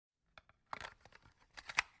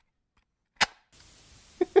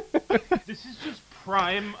This is just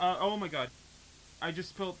prime. Oh my god. I just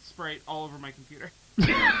spilled Sprite all over my computer.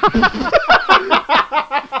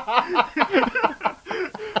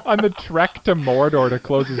 On the trek to Mordor to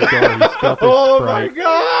close his door, he spilled his Oh Sprite. my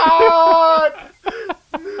god!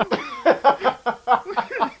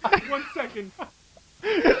 1 second.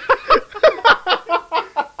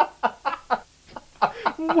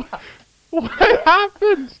 What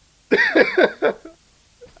happened?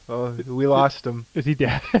 Oh, we lost him. Is he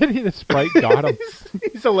dead? The Sprite got him.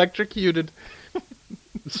 He's electrocuted.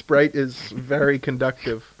 Sprite is very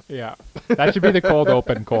conductive. Yeah. That should be the cold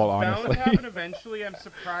open, Cole, Bound to honestly. happen eventually. I'm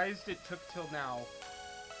surprised it took till now.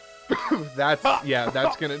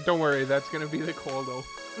 That's gonna. Don't worry, that's gonna be the cold open.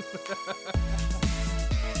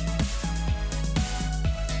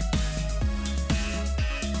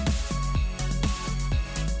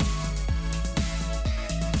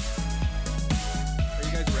 Are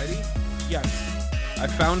you guys ready? Yes. I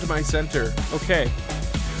found my center. Okay.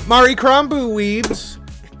 Mari Krombu Weebs.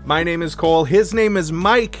 My name is Cole. His name is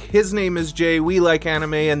Mike. His name is Jay. We like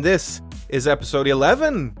anime, and this is episode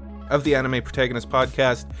 11 of the Anime Protagonist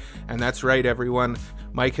Podcast. And that's right, everyone.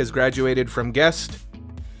 Mike has graduated from guest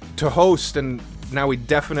to host, and now we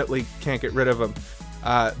definitely can't get rid of him.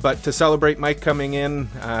 But to celebrate Mike coming in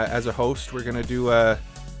as a host, we're going to do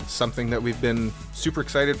something that we've been super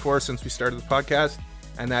excited for since we started the podcast,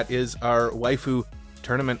 and that is our waifu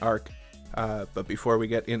tournament arc. But before we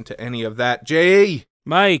get into any of that, Jay,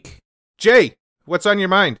 what's on your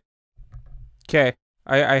mind? Okay.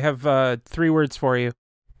 I have 3 words for you.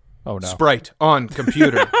 Oh no. Sprite on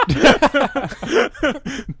computer.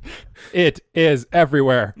 It is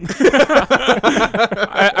everywhere.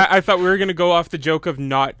 I thought we were going to go off the joke of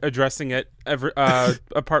not addressing it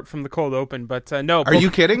apart from the cold open, but no. Are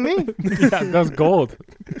you kidding me? Yeah, that was gold.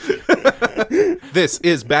 This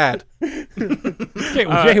is bad. Okay,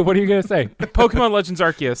 Jay, what are you going to say? Pokemon Legends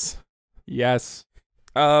Arceus. Yes.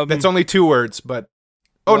 That's only 2 words, but...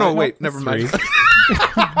 Oh, no, What? wait, No, never mind. 3.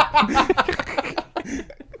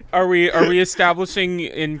 Are we establishing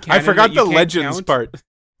in canon I forgot that the you can't legends count? part.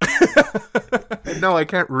 No, I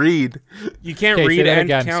can't read. You can't Okay, read say that and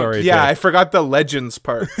again, count. sorry. Yeah, Jay. I forgot the legends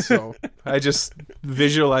part, so I just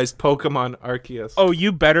visualized Pokemon Arceus. Oh,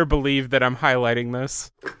 you better believe that I'm highlighting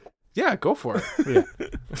this. Yeah, go for it. Yeah.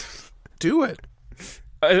 Do it.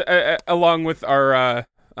 Along with our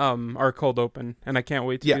cold open, and I can't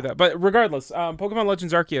wait to do that. But regardless, Pokemon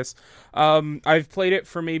Legends Arceus, I've played it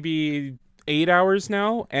for maybe 8 hours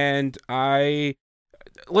now, and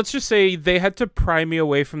let's just say they had to pry me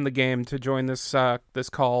away from the game to join this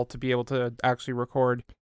call to be able to actually record.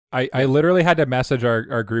 I literally had to message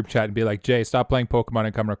our group chat and be like, Jay, stop playing Pokemon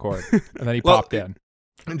and come record. And then he popped in.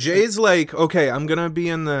 Jay's like, okay, I'm gonna be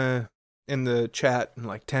in the chat in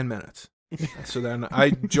like 10 minutes. So then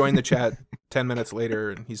I join the chat 10 minutes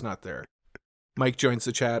later, and he's not there. Mike joins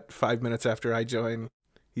the chat 5 minutes after I join.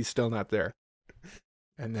 He's still not there.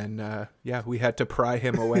 And then, we had to pry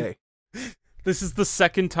him away. This is the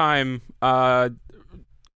second time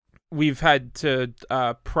we've had to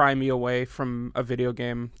pry me away from a video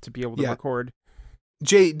game to be able to record.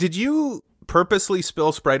 Jay, did you purposely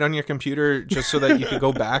spill Sprite on your computer just so that you could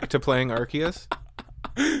go back to playing Arceus?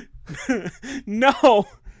 No.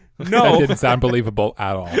 That didn't sound believable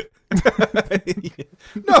at all.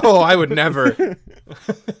 No, I would never.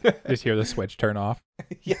 Just hear the switch turn off.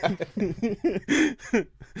 Yeah.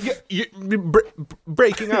 You're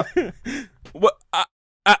breaking up. What?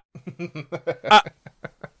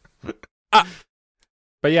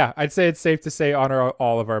 But yeah, I'd say it's safe to say on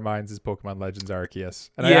all of our minds is Pokemon Legends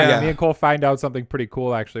Arceus. And Yeah. me and Cole find out something pretty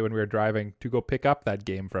cool actually when we were driving to go pick up that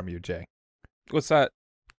game from you, Jay. What's that?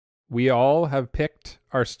 We all have picked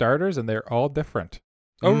our starters and they're all different.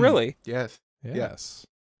 Oh, really? Yes. Yes.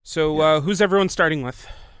 So who's everyone starting with?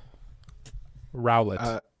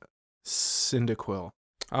 Rowlet. Cyndaquil.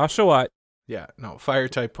 Oshawott. Yeah, no, fire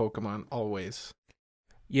type Pokemon always.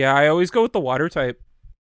 Yeah, I always go with the water type.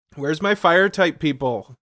 Where's my fire type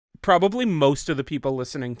people? Probably most of the people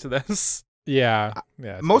listening to this. yeah.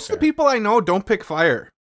 Most of the people I know don't pick fire.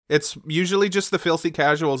 It's usually just the filthy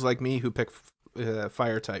casuals like me who pick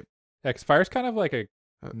fire type. Fire's kind of like a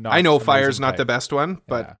not I know amazing fire's not type. the best one,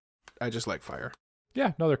 but Yeah. I just like fire.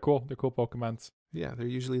 Yeah, no, they're cool. They're cool Pokemons. Yeah, they're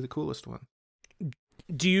usually the coolest one.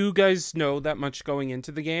 Do you guys know that much going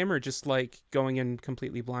into the game, or just like going in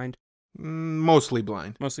completely blind? Mostly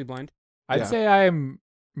blind. Mostly blind. I'd say I'm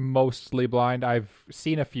mostly blind. I've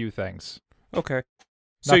seen a few things. Okay.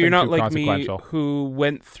 So Nothing you're not too like me, consequential. who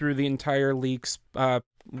went through the entire leaks,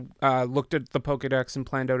 looked at the Pokedex and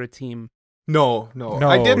planned out a team. No. No,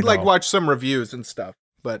 I did no. watch some reviews and stuff,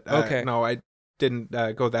 but Okay. no, I didn't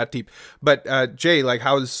go that deep. But Jay, like,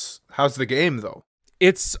 how's the game though?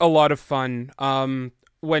 It's a lot of fun.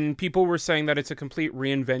 When people were saying that it's a complete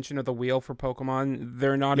reinvention of the wheel for Pokemon,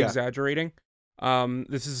 they're not exaggerating.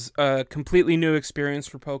 This is a completely new experience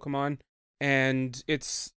for Pokemon, and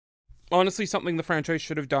it's honestly something the franchise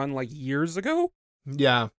should have done like years ago.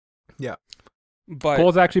 Yeah. But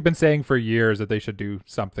Cole's actually been saying for years that they should do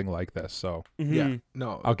something like this. So yeah,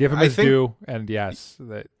 no, I'll give him his due. And yes,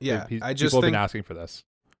 I just people have think, been asking for this.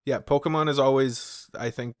 Yeah, Pokemon has always, I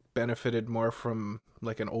think, benefited more from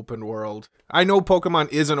like an open world. I know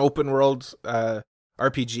Pokemon is an open world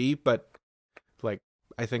RPG, but like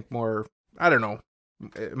I think more, I don't know,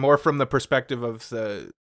 more from the perspective of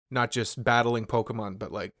the not just battling Pokemon,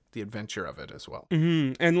 but like the adventure of it as well.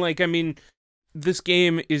 And like, I mean, this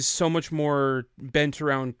game is so much more bent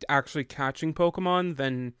around actually catching Pokemon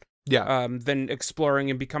than exploring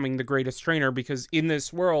and becoming the greatest trainer, because in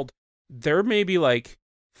this world there may be like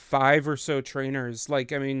 5 or so trainers.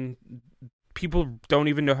 Like, I mean, people don't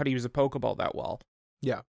even know how to use a Pokeball that well.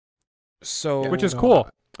 Yeah. So which is cool.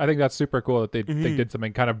 I think that's super cool that they did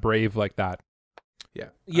something kind of brave like that. Yeah.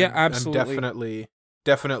 Yeah, absolutely. I'm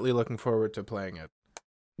definitely looking forward to playing it.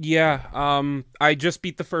 Yeah, I just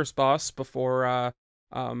beat the first boss before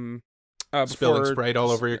spilling Sprite all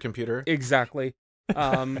over your computer. Exactly.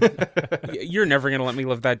 You're never gonna let me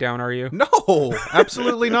live that down, are you? No,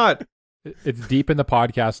 absolutely not. It's deep in the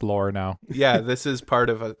podcast lore now. Yeah, this is part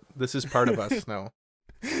of us now.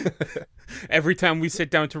 Every time we sit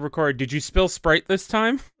down to record, did you spill Sprite this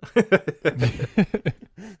time?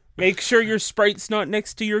 Make sure your Sprite's not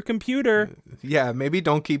next to your computer. Yeah, maybe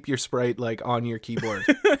don't keep your Sprite like on your keyboard.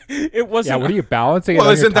 It wasn't. Yeah, what are you balancing it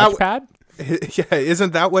on your touchpad? Yeah,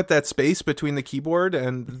 isn't that what that space between the keyboard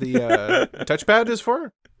and the touchpad is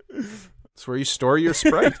for? It's where you store your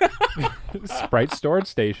Sprite. Sprite storage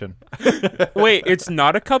station. Wait, it's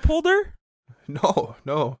not a cup holder? No,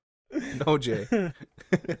 Jay.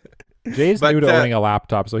 Jay's new to owning a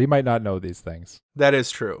laptop, so he might not know these things. That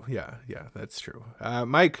is true. Yeah, that's true.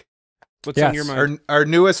 Mike, what's on your mind? Our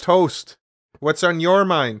newest host. What's on your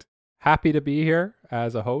mind? Happy to be here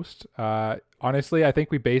as a host. Honestly, I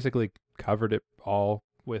think we basically covered it all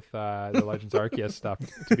with the Legends Arceus stuff,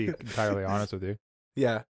 to be entirely honest with you.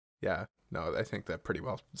 Yeah. No, I think that pretty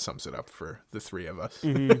well sums it up for the three of us.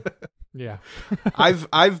 Yeah.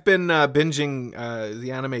 I've been binging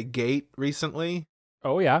the anime Gate recently.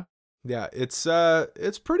 Oh yeah. Yeah,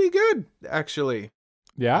 it's pretty good actually.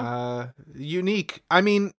 Yeah. Unique. I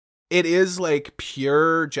mean, it is like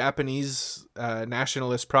pure Japanese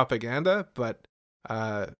nationalist propaganda, but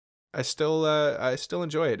I still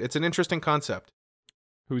enjoy it. It's an interesting concept.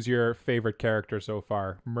 Who's your favorite character so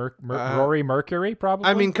far? Rory Mercury, probably?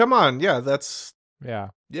 I mean, come on. Yeah,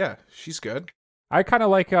 Yeah, she's good. I kind of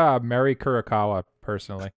like Mary Kurakawa,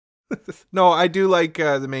 personally. No, I do like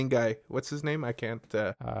the main guy. What's his name? I can't...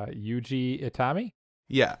 Yuji Itami?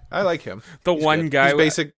 Yeah, I like him. He's one good. guy... He's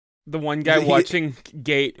basic... The one guy watching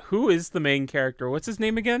Gate. Who is the main character? What's his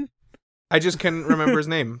name again? I just can't remember his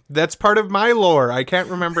name. That's part of my lore. I can't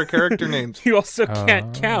remember character names. You also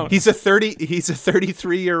can't count. He's a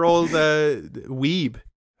 33-year-old weeb.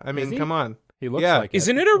 I mean, come on. He looks like it.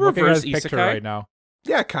 Isn't it a reverse isekai right now?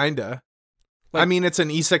 Yeah, kinda. I mean, it's an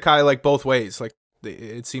isekai like both ways. Like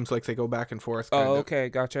it seems like they go back and forth. Oh, okay,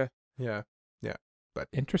 gotcha. Yeah. But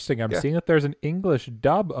interesting. I'm seeing that there's an English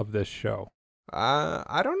dub of this show.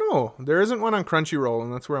 I don't know. There isn't one on Crunchyroll,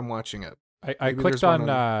 and that's where I'm watching it. I clicked on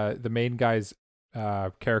the main guy's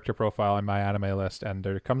character profile on my anime list, and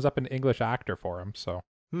there comes up an English actor for him. So,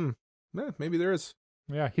 Yeah, maybe there is.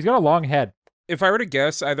 Yeah, he's got a long head. If I were to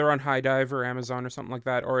guess, either on High Dive or Amazon or something like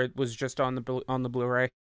that, or it was just on the Blu-ray.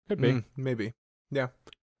 Could be, maybe. Yeah,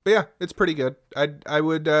 but yeah, it's pretty good. I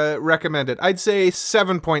would recommend it. I'd say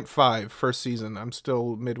 7.5 first season. I'm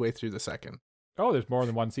still midway through the second. Oh, there's more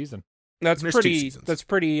than one season. That's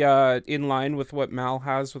pretty in line with what Mal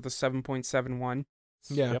has with a 7.71.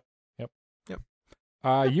 Yeah. Yep.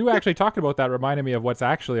 You actually talking about that reminded me of what's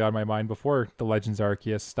actually on my mind before the Legends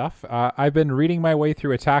Arceus stuff. I've been reading my way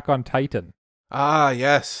through Attack on Titan. Ah,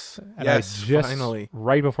 yes. And I just, finally.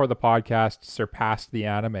 Right before the podcast, surpassed the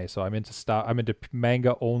anime. So I'm into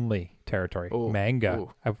manga only territory. Manga.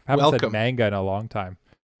 I haven't said manga in a long time.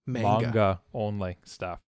 Manga only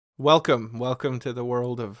stuff. Welcome to the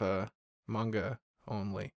world of manga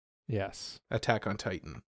only. Yes. Attack on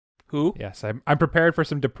Titan. Who? Yes, I'm prepared for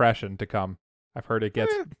some depression to come. I've heard it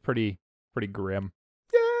gets pretty grim.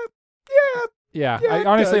 Yeah.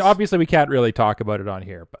 Obviously we can't really talk about it on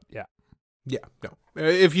here, but yeah. Yeah, no.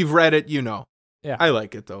 If you've read it, you know. Yeah. I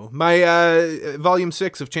like it though. My volume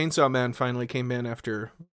 6 of Chainsaw Man finally came in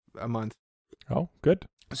after a month. Oh, good.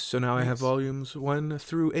 So now I have volumes 1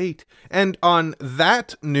 through 8. And on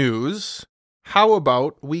that news, how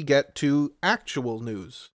about we get to actual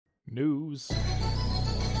news?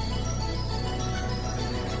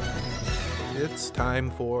 It's time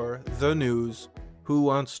for the news. Who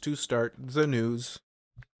wants to start the news?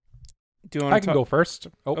 Do you want I can go first.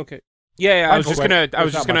 Oh, okay. Yeah. I was just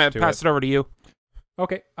gonna pass it over to you.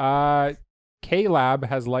 Okay. K-Lab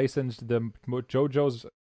has licensed the JoJo's. I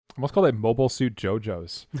almost call it Mobile Suit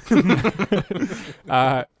JoJo's.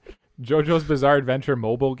 JoJo's Bizarre Adventure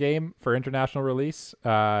mobile game for international release.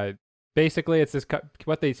 Basically, it's this.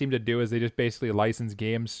 What they seem to do is they just basically license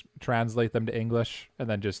games, translate them to English, and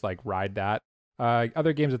then just like ride that.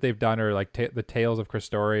 Other games that they've done are like the Tales of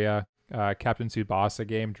Cristoria, Captain Tsubasa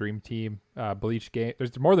game, Dream Team, Bleach game.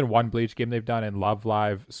 There's more than one Bleach game they've done, and Love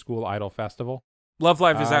Live School Idol Festival. Love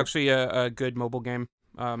Live is actually a good mobile game.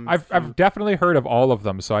 I've definitely heard of all of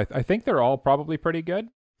them, so I think they're all probably pretty good.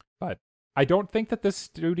 But I don't think that this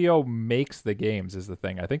studio makes the games is the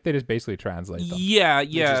thing. I think they just basically translate them. Yeah.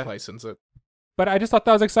 They just license it. But I just thought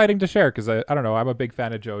that was exciting to share because I don't know. I'm a big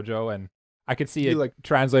fan of JoJo, and I could see it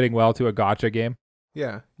translating well to a gacha game.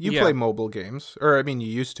 Yeah, you play mobile games, or I mean, you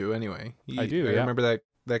used to anyway. I do. I remember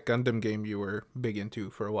that Gundam game you were big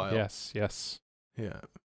into for a while. Yes. Yeah.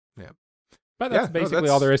 But that's basically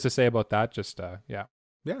all there is to say about that. Just yeah.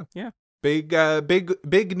 Big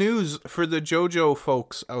news for the JoJo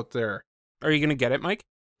folks out there. Are you gonna get it, Mike?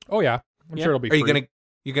 Oh yeah, I'm sure it'll be. Are free.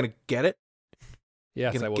 you gonna get it?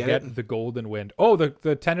 Yes, I will get the Golden Wind. Oh, the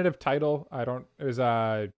tentative title. I don't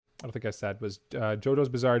think I said was JoJo's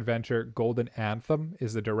Bizarre Adventure Golden Anthem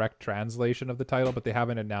is the direct translation of the title, but they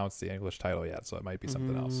haven't announced the English title yet, so it might be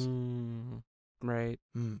something else. Right.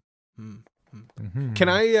 Mm-hmm. Can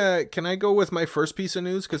I go with my first piece of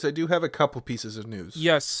news, because I do have a couple pieces of news?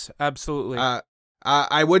 Yes, absolutely.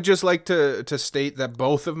 I would just like to state that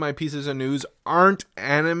both of my pieces of news aren't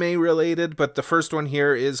anime related, but the first one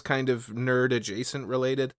here is kind of nerd adjacent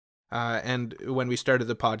related. And when we started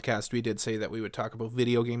the podcast, we did say that we would talk about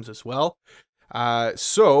video games as well.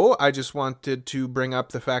 So I just wanted to bring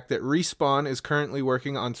up the fact that Respawn is currently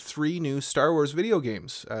working on 3 new Star Wars video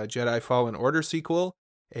games: Jedi Fallen Order sequel,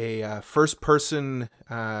 a first-person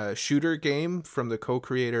shooter game from the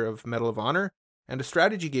co-creator of Medal of Honor, and a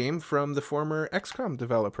strategy game from the former XCOM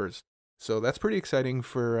developers. So that's pretty exciting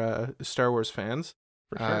for Star Wars fans.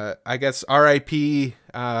 For sure. I guess RIP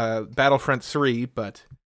Battlefront 3, but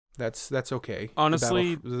that's okay.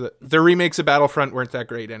 Honestly, the remakes of Battlefront weren't that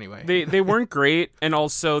great anyway. They weren't great, and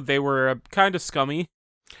also they were kind of scummy.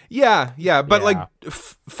 Yeah, but like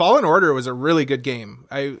Fallen Order was a really good game.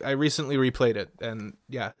 I recently replayed it, and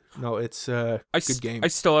it's a good game. I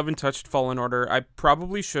still haven't touched Fallen Order. I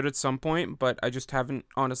probably should at some point, but I just haven't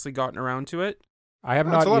honestly gotten around to it. I have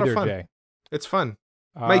not either, Jay. It's fun.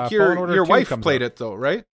 Mike, your wife played it though,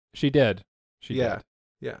 right? She did. She did.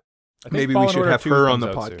 Yeah. Maybe we should have her on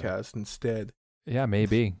the podcast instead. Yeah,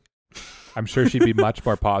 maybe. I'm sure she'd be much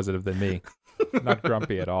more positive than me. Not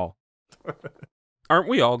grumpy at all. Aren't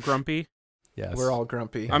we all grumpy? Yes. We're all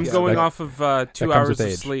grumpy. I'm going off of 2 hours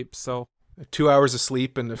of sleep, so... 2 hours of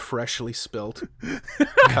sleep and a freshly spilt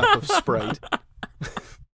cup of Sprite.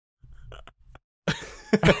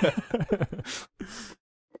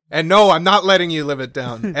 And no, I'm not letting you live it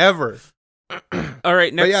down, ever. All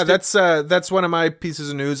right, next. But that's one of my pieces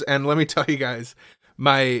of news, and let me tell you guys,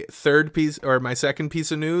 my second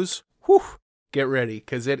piece of news, get ready,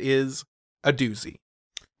 because it is a doozy.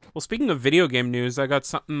 Well, speaking of video game news, I got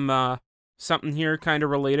something here kind of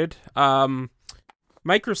related.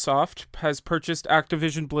 Microsoft has purchased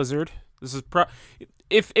Activision Blizzard. This is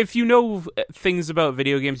if you know things about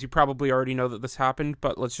video games, you probably already know that this happened,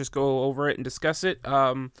 but let's just go over it and discuss it.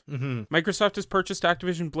 Microsoft has purchased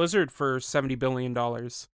Activision Blizzard for $70 billion. A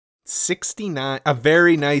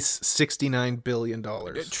very nice $69 billion.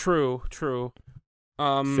 True.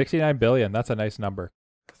 69 billion. That's a nice number.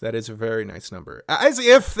 That is a very nice number. As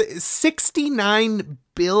if $69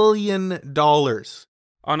 billion.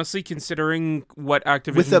 Honestly, considering what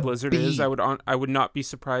Activision Blizzard is, I would not be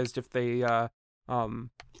surprised if they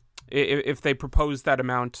proposed that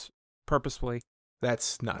amount purposefully.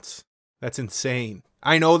 That's nuts. That's insane.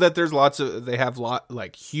 I know that there's they have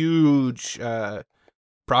huge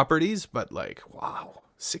properties, but wow,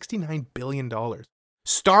 $69 billion.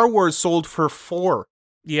 Star Wars sold for $4.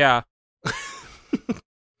 Yeah.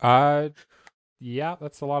 Yeah,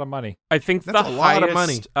 that's a lot of money. I think that's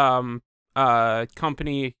the highest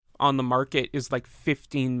company on the market is like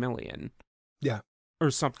 15 million. Yeah. Or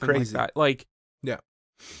something Crazy. like that. Yeah.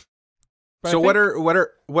 But so what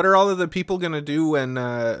are all of the people gonna do when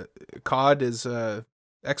COD is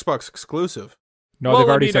Xbox exclusive? No, they've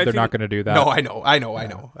already said they're not going to do that. No, I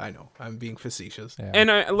know. I'm being facetious. Yeah.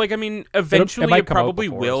 And eventually it probably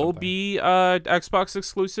will be Xbox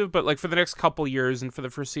exclusive, but like for the next couple years and for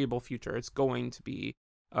the foreseeable future, it's going to be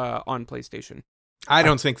on PlayStation. I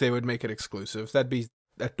don't think they would make it exclusive. That'd be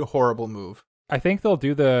a horrible move. I think they'll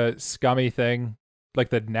do the scummy thing, like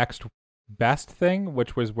the next best thing,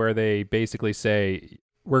 which was where they basically say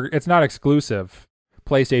it's not exclusive.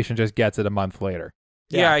 PlayStation just gets it a month later.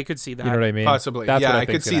 Yeah, I could see that. You know what I mean? Possibly. That's what I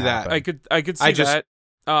could see that. Happen. I could see that.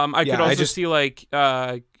 I could also see like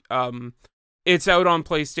it's out on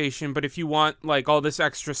PlayStation, but if you want like all this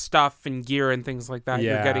extra stuff and gear and things like that,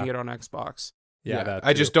 you're getting it on Xbox. Yeah,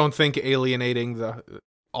 I just don't think alienating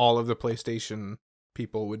all of the PlayStation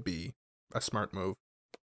people would be a smart move.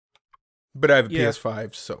 But I have a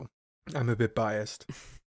PS5, so I'm a bit biased.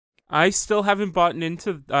 I still haven't bought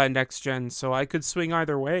into next gen, so I could swing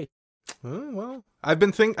either way. Well, I've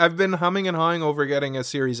been humming and hawing over getting a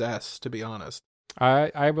Series S, to be honest.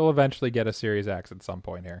 I will eventually get a Series X at some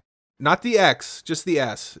point here. Not the X, just the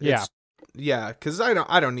S. Yeah, because I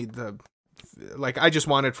don't need the I just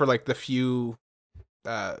want it for like the few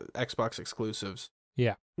Xbox exclusives.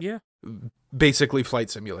 Yeah. Basically, Flight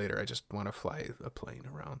Simulator. I just want to fly a plane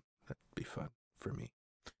around. That'd be fun for me.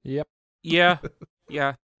 Yep. Yeah.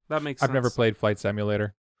 That makes sense. I've never played Flight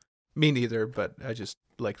Simulator. Me neither, but I just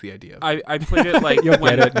like the idea. I played it like you'll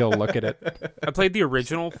get it, you'll look at it. I played the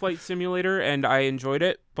original Flight Simulator and I enjoyed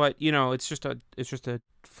it, but it's just a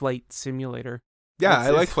flight simulator. Yeah,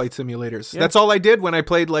 I like flight simulators. Yeah. That's all I did when I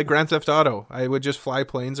played like Grand Theft Auto. I would just fly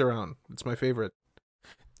planes around. It's my favorite.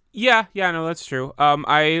 Yeah, no, that's true.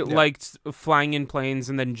 I liked flying in planes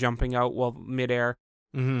and then jumping out while midair.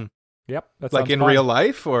 Mm-hmm. Yep, that's like in fun. Real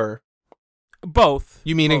life or both.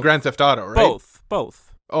 You mean both. In Grand Theft Auto, right?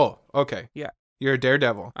 Both. Oh, okay. Yeah. You're a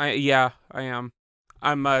daredevil. I am.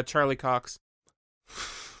 I'm Charlie Cox.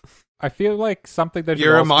 I feel like something that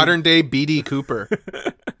you're a modern day BD Cooper.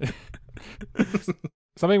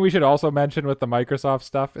 Something we should also mention with the Microsoft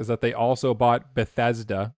stuff is that they also bought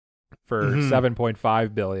Bethesda for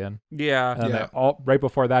 $7.5 billion. Yeah. And right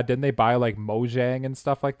before that, didn't they buy like Mojang and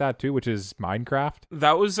stuff like that too, which is Minecraft?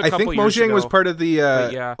 That was a couple years ago. I think Mojang was part of the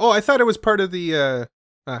yeah. Oh, I thought it was part of the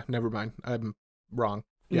never mind. I'm wrong.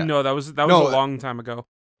 Yeah. No, that was a long time ago.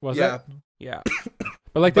 Was it? Yeah.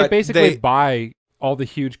 But they basically buy all the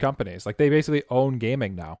huge companies. Like they basically own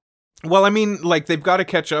gaming now. Well, I mean, like they've got to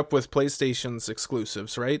catch up with PlayStation's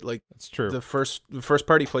exclusives, right? Like that's true. The first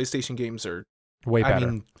party PlayStation games are way better. I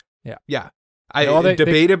mean, yeah.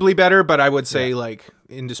 Debatably better, but I would say like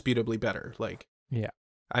indisputably better. Like, yeah.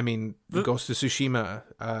 I mean, Ghost of Tsushima,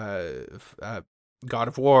 God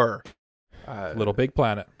of War, Little Big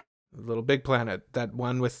Planet. Little Big Planet, that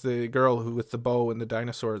one with the girl with the bow and the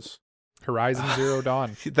dinosaurs. Horizon Zero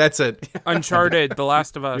Dawn. That's it. Uncharted, The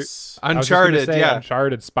Last of Us. Uncharted,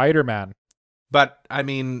 Uncharted, Spider-Man. But I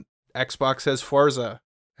mean, Xbox has Forza,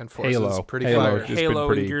 and Forza's pretty fire. Halo been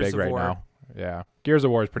pretty and Gears big of right War. now. Yeah, Gears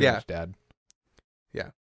of War is pretty much dead.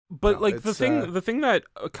 Yeah, but the thing that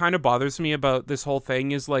kind of bothers me about this whole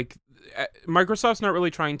thing is like Microsoft's not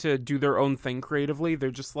really trying to do their own thing creatively.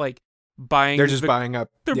 They're just like buying. They're just buying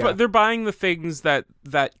up. They're buying the things that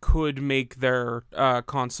could make their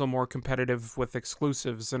console more competitive with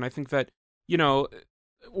exclusives, and I think that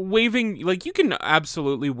waving, like, you can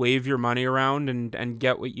absolutely wave your money around and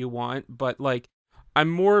get what you want, but like I'm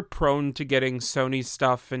more prone to getting Sony's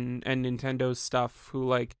stuff and Nintendo's stuff, who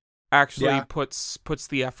like actually puts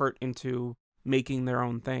the effort into making their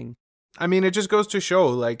own thing. I mean, it just goes to show,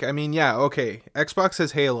 like, I mean, yeah, okay, Xbox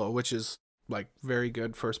has Halo, which is like very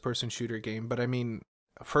good first-person shooter game, but I mean,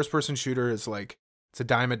 a first-person shooter is like, it's a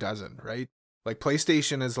dime a dozen, right? Like,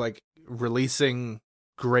 PlayStation is like releasing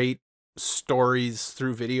great stories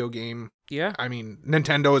through video game. Yeah. I mean,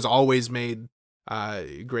 Nintendo has always made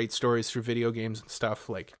great stories through video games and stuff.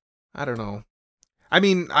 Like, I don't know. I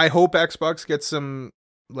mean, I hope Xbox gets some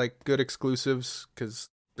like good exclusives, because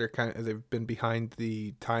they've been behind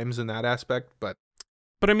the times in that aspect, but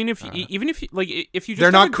I mean, if you just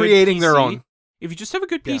they're not creating their own. If you just have a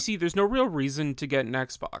good PC, there's no real reason to get an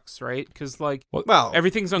Xbox, right? Because like, well,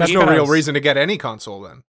 everything's on. That's no real reason to get any console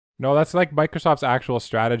then. No, that's like Microsoft's actual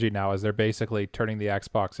strategy now, is they're basically turning the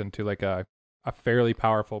Xbox into like a fairly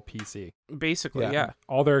powerful PC. Basically, yeah.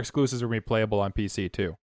 All their exclusives are going to be playable on PC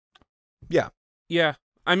too. Yeah. Yeah.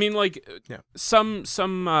 I mean, like, some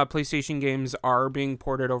PlayStation games are being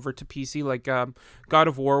ported over to PC, like God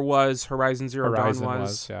of War was, Horizon Zero Dawn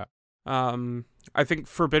was. Yeah. I think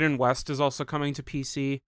Forbidden West is also coming to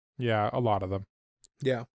PC. Yeah, a lot of them.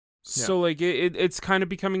 Yeah. So like it's kind of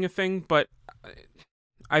becoming a thing, but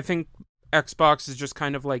I think Xbox is just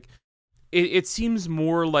kind of like it seems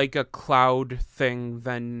more like a cloud thing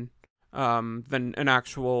than an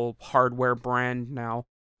actual hardware brand now.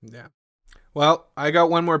 Yeah. Well, I got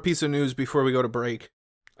one more piece of news before we go to break.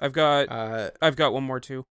 I've got one more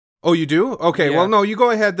too. Oh, you do? Okay. Yeah. Well, no, you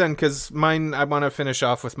go ahead then, because mine. I want to finish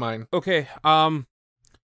off with mine. Okay.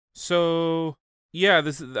 So yeah,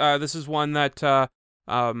 this is one that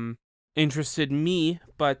interested me,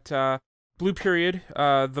 but Blue Period,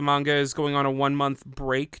 the manga is going on a 1-month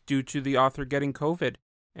break due to the author getting COVID.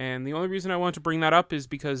 And the only reason I wanted to bring that up is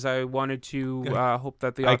because I wanted to hope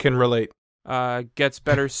that the author I can relate. Gets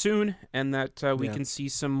better soon, and that we can see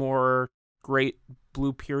some more great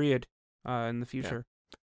Blue Period in the future.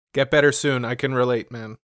 Yeah. Get better soon. I can relate,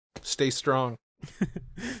 man. Stay strong.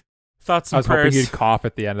 Thoughts and I was prayers. hoping you'd cough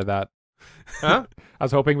at the end of that. Huh? I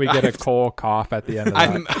was hoping we'd get a Cole cough at the end of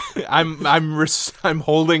that. I'm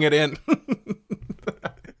holding it in.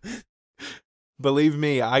 Believe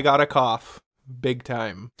me, I got a cough. Big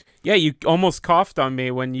time. Yeah, you almost coughed on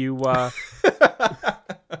me when you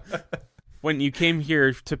when you came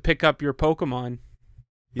here to pick up your Pokemon.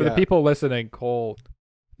 For the people listening, Cole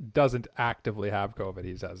doesn't actively have COVID.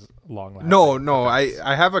 He has long-lasting. No,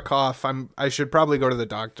 I have a cough. I should probably go to the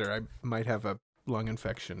doctor. I might have a lung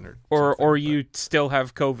infection or you still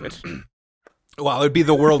have COVID. Well, it'd be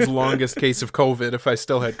the world's longest case of COVID if I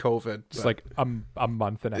still had COVID. It's like a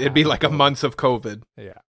month and a half. It'd be like a month of COVID.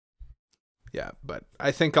 Yeah. Yeah, but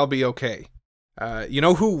I think I'll be okay. You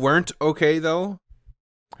know who weren't okay, though?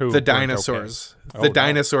 Who the dinosaurs. Okay?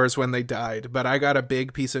 Dinosaurs when they died. But I got a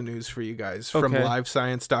big piece of news for you guys from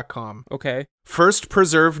livescience.com. Okay. First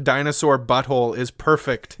preserved dinosaur butthole is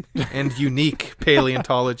perfect and unique,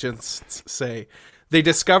 paleontologists say. They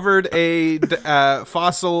discovered a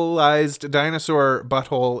fossilized dinosaur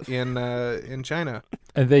butthole in China.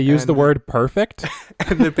 And they used the word perfect?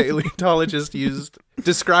 And the paleontologist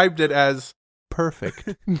described it as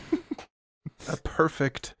perfect. A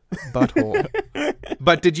perfect butthole.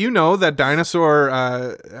 But did you know that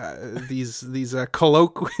dinosaur these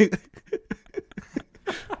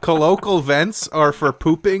colloquial vents are for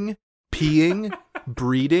pooping, peeing,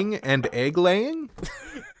 breeding, and egg laying?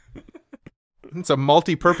 It's a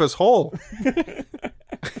multi-purpose hole.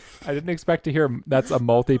 I didn't expect to hear that's a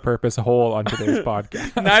multi-purpose hole on today's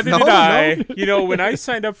podcast. Neither did I. No. You know, when I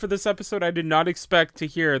signed up for this episode, I did not expect to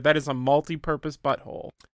hear that is a multi-purpose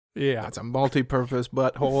butthole. Yeah. It's a multi-purpose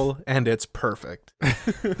butthole, and it's perfect.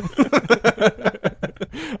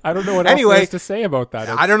 I don't know what else there is to say about that.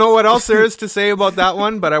 I don't know what else there is to say about that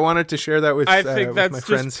one, but I wanted to share that with, I think that's my just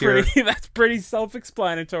friends pretty, here. That's pretty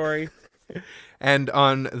self-explanatory. And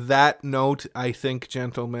on that note, I think,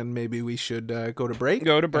 gentlemen, maybe we should go to break.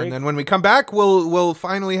 And then when we come back, we'll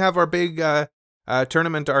finally have our big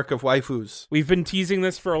tournament arc of waifus. We've been teasing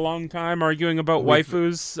this for a long time, arguing about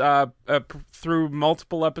waifus through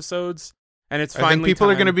multiple episodes, and it's finally I think people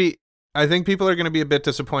are going to be a bit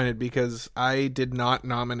disappointed because I did not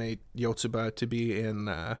nominate Yotsuba to be in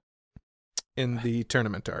the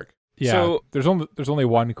tournament arc. Yeah, so, there's only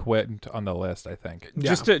one quit on the list, I think.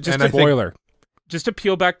 Yeah. Just a spoiler. Just to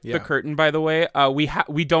peel back the curtain, by the way,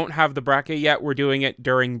 we don't have the bracket yet. We're doing it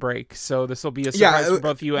during break, so this will be a surprise for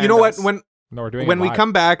both you and us. You know what? When we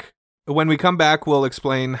come back, we'll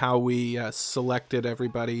explain how we selected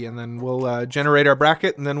everybody, and then we'll generate our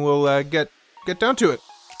bracket, and then we'll get down to it.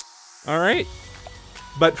 All right.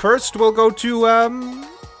 But first, we'll go to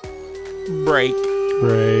break.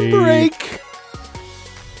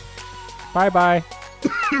 Bye-bye.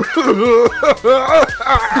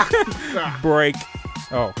 Break.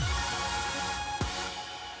 Oh.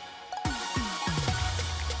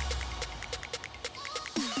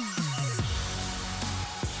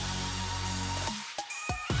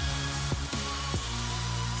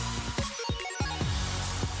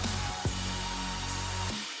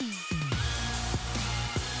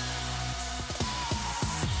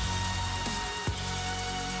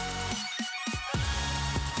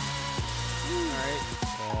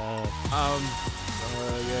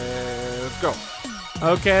 Let's go.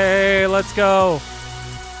 Okay, let's go.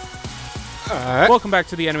 All right. Welcome back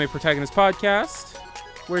to the Anime Protagonist Podcast,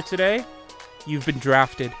 where today you've been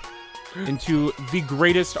drafted into the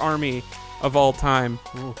greatest army of all time.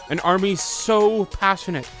 Ooh. An army so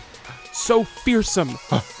passionate, so fearsome,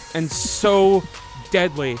 and so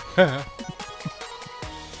deadly.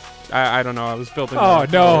 I don't know. I was building. Oh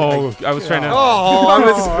no! I was trying to. Oh,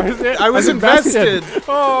 I was invested.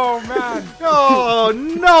 Oh man! Oh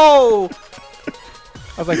no!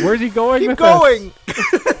 I was like, "Where's he going?" Keep going.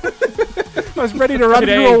 I was ready to run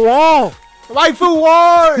through a wall. Waifu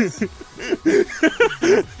wars.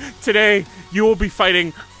 Today you will be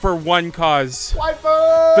fighting for one cause.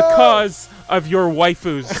 Waifu! The cause of your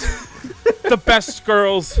waifus. The best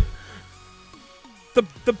girls.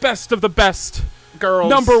 The best of the best. Girls.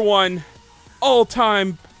 Number one.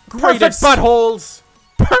 All-time Perfect greatest. buttholes.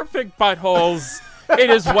 Perfect buttholes. It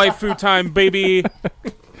is waifu time, baby.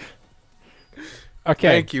 Okay.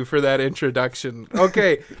 Thank you for that introduction.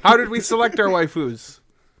 Okay, how did we select our waifus?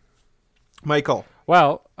 Michael.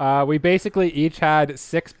 Well, we basically each had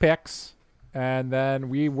 6 picks, and then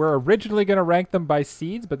we were originally going to rank them by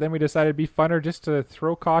seeds, but then we decided it'd be funner just to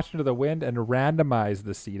throw caution to the wind and randomize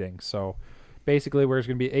the seeding. So basically, there's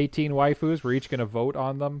going to be 18 waifus. We're each going to vote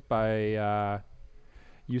on them by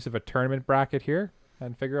use of a tournament bracket here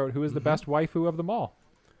and figure out who is the best waifu of them all.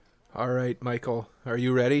 All right, Michael, are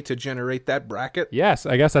you ready to generate that bracket? Yes,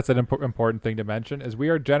 I guess that's an important thing to mention, is we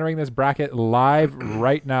are generating this bracket live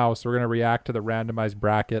right now, so we're going to react to the randomized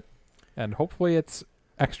bracket, and hopefully it's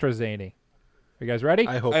extra zany. Are you guys ready?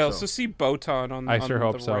 I hope I so. also see Botan on. I on sure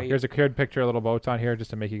hope the so. right. Here's a cleared picture of little Botan here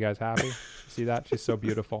just to make you guys happy. See that? She's so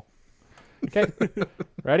beautiful. Okay.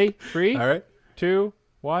 Ready? 3, All right. 2,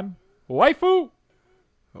 1. Waifu!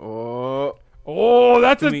 Oh. Oh,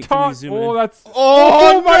 that's Can a we taunt. zoom Oh, in? that's...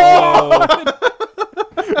 Oh, my God!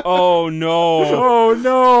 Oh no! Oh,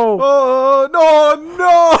 no! Oh, no,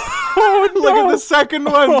 no! Oh, no! Look at the second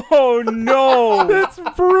one. Oh no! That's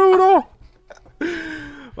brutal!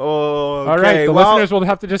 Oh, okay. All right, the well, listeners will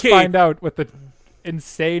have to just Okay. find out what the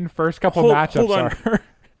insane first couple Hold matchups on. are.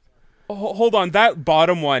 Hold on, that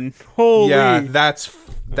bottom one. Holy! yeah, that's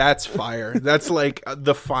fire. That's like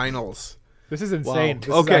the finals. This is insane. Wow.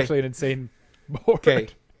 This Okay. is actually an insane board. Okay,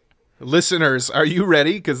 listeners, are you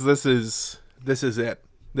ready? Because this is it.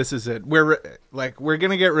 This is it. We're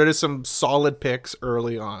gonna get rid of some solid picks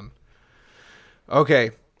early on.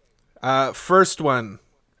 Okay, first one.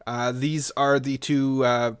 These are the two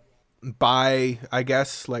I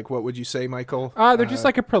guess. Like, what would you say, Michael? They're just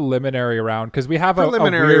like a preliminary round because we have a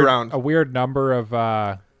Preliminary weird, round. a weird number of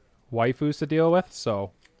waifus to deal with.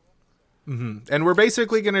 So And we're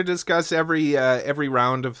basically going to discuss every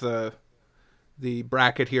round of the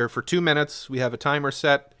bracket here for 2 minutes. We have a timer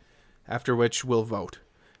set, after which we'll vote.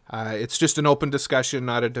 It's just an open discussion,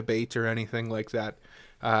 not a debate or anything like that.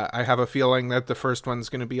 I have a feeling that the first one's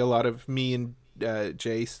going to be a lot of me and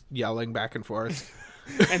Jace yelling back and forth.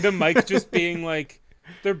 And the mic just being like,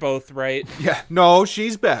 they're both right. Yeah, no,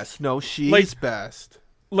 she's best. No, she's Like- best.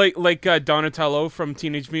 Like Donatello from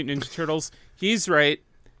Teenage Mutant Ninja Turtles. He's right.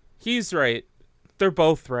 He's right. They're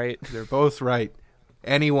both right. They're both right.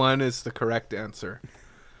 Anyone is the correct answer.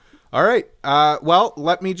 All right. Well,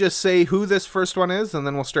 let me just say who this first one is, and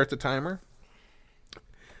then we'll start the timer.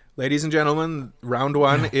 Ladies and gentlemen, round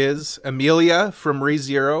 1 is Amelia from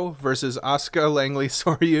ReZero versus Asuka Langley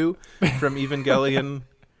Soryu from Evangelion,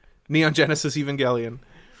 Neon Genesis Evangelion.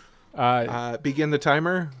 Begin the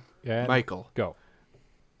timer. yeah, Michael. go.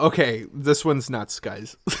 Okay, this one's nuts,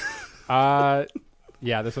 guys. Yeah,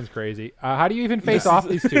 this one's crazy. How do you even face off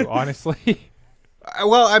these two? Honestly,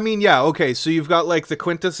 Well, I mean, yeah, okay. So you've got like the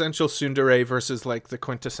quintessential tsundere versus like the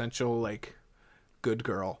quintessential like good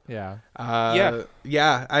girl. yeah.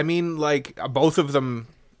 Yeah. I mean, like both of them,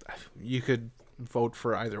 you could vote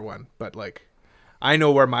for either one, but like, I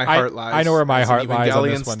know where my heart lies. I know where my as an heart lies on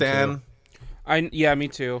this Evangelion one, stan. too. Yeah, me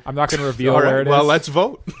too. I'm not going to reveal All where right, it is. well, let's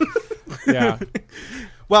vote. Yeah.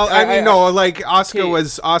 Well, I mean, no, like Asuka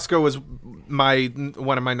Okay. was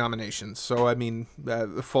one of my nominations. So I mean,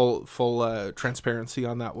 full transparency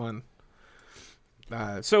on that one.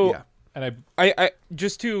 So yeah. And I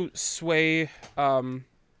just to sway to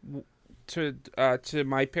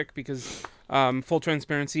my pick because full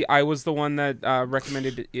transparency, I was the one that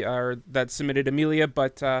recommended or that submitted Amelia,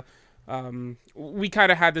 but we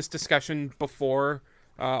kind of had this discussion before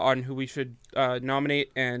on who we should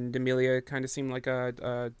nominate, and Amelia kind of seemed like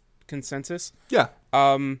a consensus. Yeah.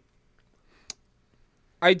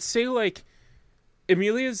 I'd say like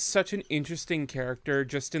Amelia is such an interesting character,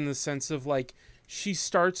 just in the sense of like she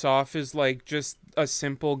starts off as like just a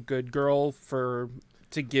simple good girl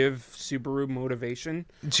to give Subaru motivation.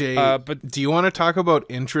 Jay, but do you want to talk about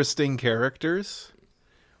interesting characters?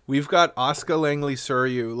 We've got Asuka Langley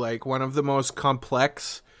Soryu, like one of the most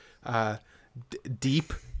complex,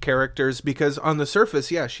 deep characters, because on the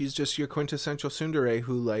surface, yeah, she's just your quintessential tsundere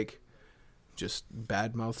who like just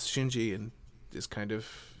badmouths Shinji and is kind of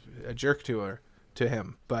a jerk to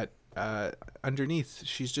him. But underneath,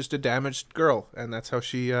 she's just a damaged girl, and that's how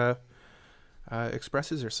she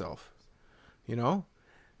expresses herself. You know?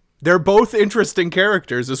 They're both interesting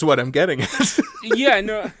characters, is what I'm getting at. yeah,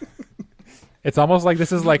 no. it's almost like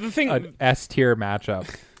this is like The thing- an S tier matchup.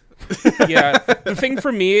 Yeah. The thing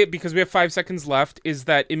for me, because we have 5 seconds left, is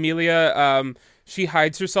that Emilia, she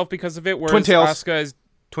hides herself because of it, whereas Twin Tails. Asuka is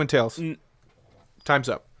Twin Tails. Time's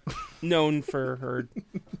up. known for her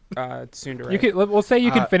tsundere. We'll say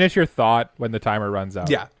you can finish your thought when the timer runs out.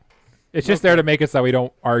 Yeah. It's just there to make it so we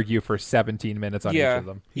don't argue for 17 minutes on each Yeah. of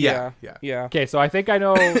them. Yeah. Okay, so I think I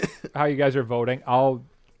know how you guys are voting.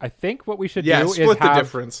 I think what we should Yeah, do is split the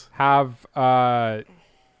difference. have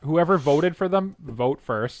whoever voted for them vote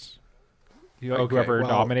first. Okay, Whoever well-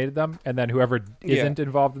 nominated them, and then whoever isn't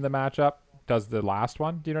involved in the matchup does the last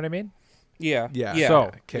one. Do you know what I mean? Yeah. Yeah. Yeah.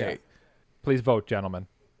 So- Okay. Please vote, gentlemen.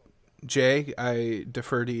 Jay, I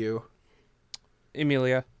defer to you.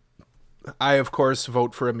 Emilia. I, of course,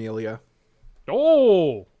 vote for Emilia.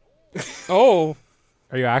 Oh, Oh.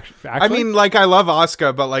 are you actually? I mean, like, I love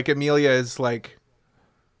Asuka, but, like, Emilia is, like...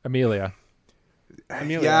 Amelia.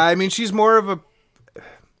 Emilia. Yeah, I mean, she's more of a...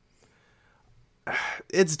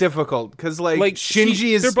 It's difficult, because, like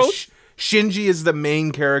Shinji is... they're both... Shinji is the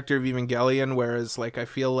main character of Evangelion, whereas, like, I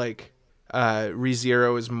feel like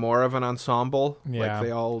ReZero is more of an ensemble. Yeah. Like,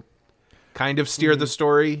 they all kind of steer the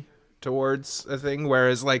story towards a thing,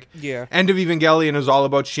 whereas, like, Yeah. End of Evangelion is all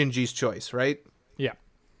about Shinji's choice, right? Yeah.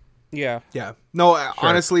 Yeah. Yeah. No,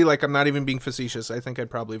 honestly, like, I'm not even being facetious. I think I'd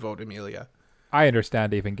probably vote Emilia. I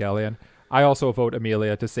understand Evangelion. I also vote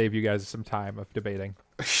Amelia to save you guys some time of debating.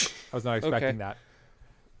 I was not expecting that.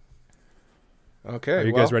 Okay. Are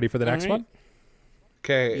you guys ready for the next all right. one?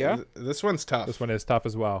 Okay. Yeah. This one's tough. This one is tough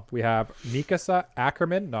as well. We have Mikasa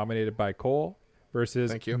Ackerman, nominated by Cole, versus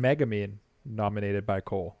Thank you. Megumin, nominated by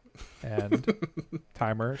Cole. And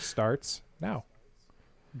timer starts now.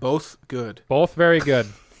 Both good. Both very good.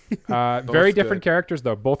 Very different good. characters,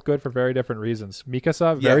 though. Both good for very different reasons.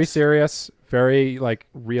 Mikasa, very Yes. serious, very, like,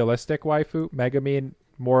 realistic waifu. Megumin,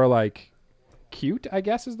 more like cute, I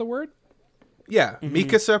guess is the word. Yeah.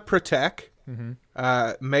 Mikasa protect.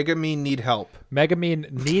 Megumin need help.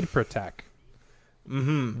 Megumin need protect.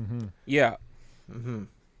 Yeah.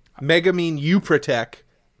 Megumin you protect.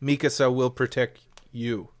 Mikasa will protect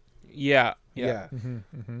you. Yeah. Yeah.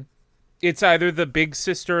 It's either the big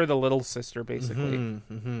sister or the little sister, basically.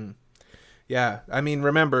 Yeah. I mean,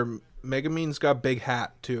 remember, Megumin's got big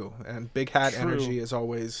hat too, and big hat True. energy is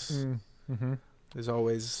always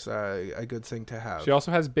a good thing to have. She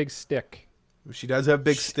also has big stick. She does have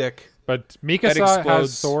big stick. But Mikasa explodes.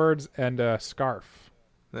 has swords and a scarf.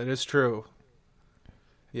 That is true.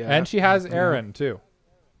 Yeah. And she has Eren, too.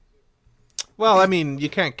 Well, I mean, you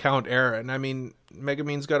can't count Eren. I mean,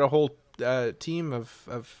 Megumin's got a whole team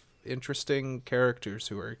of interesting characters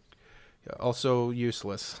who are also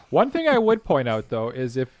useless. One thing I would point out, though,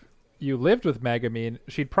 is if you lived with Megumin,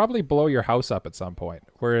 she'd probably blow your house up at some point.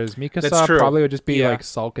 Whereas That's Mikasa true. probably would just be, Yeah. like,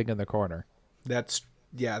 sulking in the corner. That's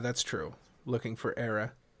true. Looking for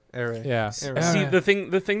Era. Yeah. See, the thing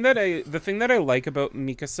that I like about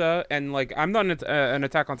Mikasa, and like I'm not an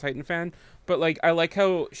Attack on Titan fan, but like I like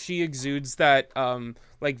how she exudes that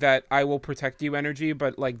like that I will protect you energy,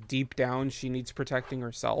 but like deep down she needs protecting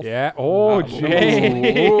herself. Yeah. Oh, Jay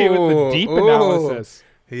with the deep analysis.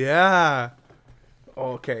 Yeah.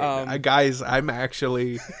 Okay, guys, I'm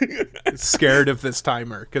actually scared of this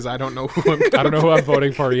timer because I don't know who I'm. I don't know who I'm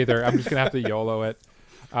voting for either. I'm just gonna have to YOLO it.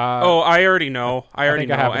 I already know. I already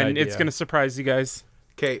think I know, have an and it's idea. gonna surprise you guys.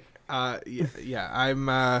 Okay. Yeah. I'm.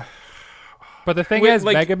 But the thing Wait, is,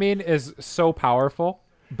 like- Megumin is so powerful,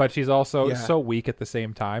 but she's also Yeah. so weak at the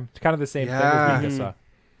same time. It's kind of the same Yeah. thing as Mikasa.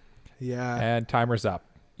 Yeah. And timer's up.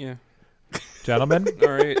 Yeah. Gentlemen, All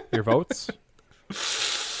right. your votes.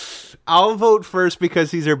 I'll vote first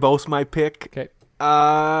because these are both my pick. Okay.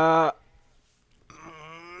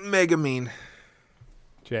 Megumin.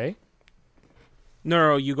 Jay,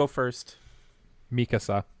 No, you go first.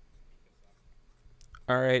 Mikasa.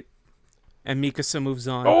 All right. And Mikasa moves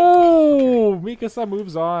on. Oh, Mikasa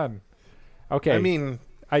moves on. Okay. I mean,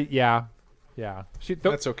 yeah.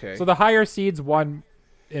 that's okay. So the higher seeds won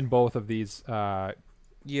in both of these yeah.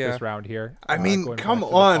 this round here. I mean, going come back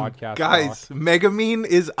to the on, podcast guys. Megumin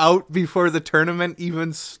is out before the tournament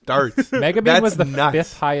even starts. Megumin That's was the nuts.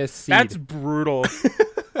 fifth highest seed. That's brutal.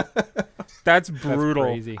 That's brutal.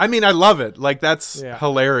 That's crazy. I mean, I love it. Like, that's Yeah.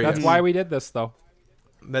 hilarious. That's why we did this, though.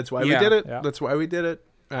 That's why Yeah. we did it. Yeah. That's why we did it.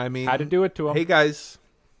 I mean, Had to do it to him. hey guys,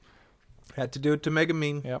 had to do it to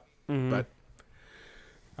Megumin. Yep. But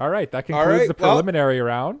All right, that concludes right, the well- preliminary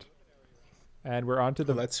round, and we're on to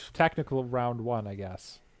the Let's- technical round one, I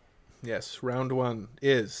guess. yes, round one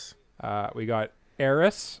is We got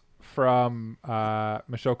Eris from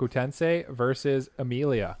Mushoku Tensei versus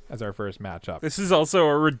Emilia as our first matchup. This is also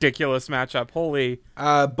a ridiculous matchup. Holy.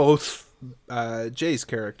 Both Jay's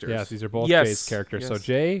characters. Yes, these are both Yes, Jay's characters. yes. So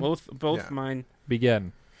Jay, Both Yeah. mine.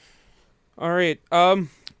 begin. All right.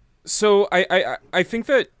 So I think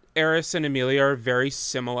that Eris and Emilia are very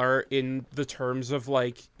similar in the terms of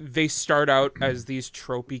like they start out as these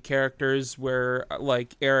tropey characters where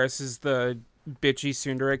like Eris is the bitchy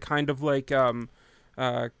tsundere, kind of like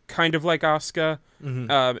Asuka,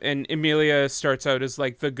 and Emilia starts out as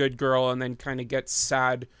like the good girl and then kind of gets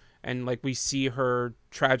sad, and like we see her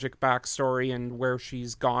tragic backstory and where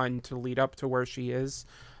she's gone to lead up to where she is,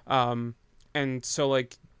 and so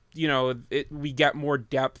like we get more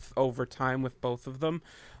depth over time with both of them.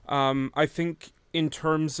 I think in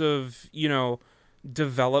terms of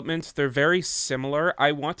development, they're very similar.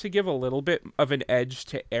 I want to give a little bit of an edge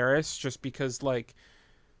to Eris just because like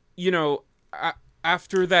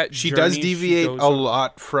after that She journey, does deviate goes a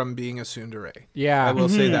lot from being a tsundere. Yeah, I will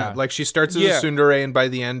say that. Like she starts as Yeah. a tsundere, and by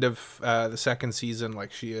the end of the second season,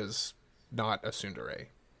 like she is not a tsundere.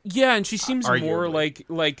 Yeah, and she seems more Arguably.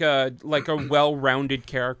 like a well-rounded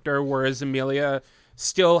character, whereas Emilia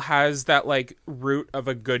still has that like root of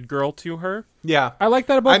a good girl to her. Yeah, I like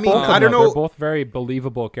that about I mean, both of I them. don't know- They're both very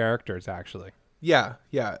believable characters, actually. yeah,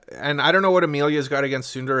 and I don't know what Emilia's got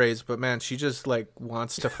against tsunderes, but man, she just like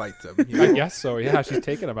wants to fight them. You I know? guess so. Yeah, she's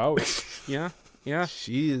taking them out. Yeah.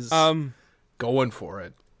 She's going for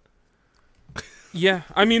it. Yeah.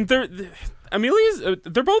 I mean, they're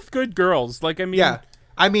both good girls. Like, I mean, Yeah,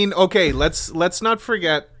 I mean, okay, let's not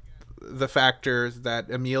forget the factor that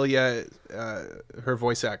Emilia, her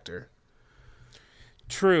voice actor.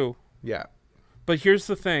 true. Yeah, But here's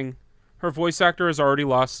the thing: her voice actor has already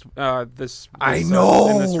lost this. I know.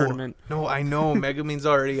 In this tournament. No, I know. Megumin's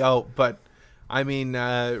already out, but I mean,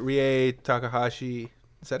 Rie Takahashi.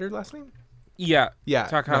 Is that her last name? Yeah. Yeah,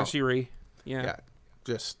 Takahashi Ri. Yeah, Yeah.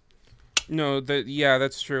 just No.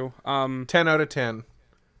 That's true. 10 out of 10.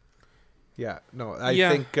 Yeah, no, I Yeah.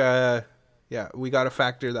 think we got to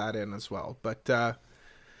factor that in as well. But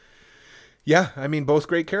yeah, I mean, both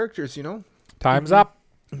great characters, Time's up.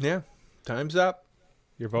 Yeah, time's up.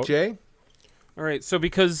 Your vote. Jay? All right. So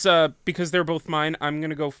because they're both mine, I'm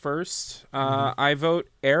gonna go first. I vote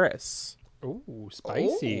Eris. Ooh,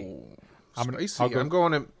 spicy. Oh, I'm gonna- spicy. I'll go- I'm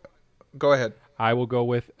going to go ahead. I will go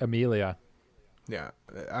with Emilia. Yeah,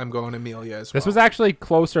 I'm going Emilia as well. This was actually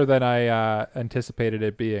closer than I anticipated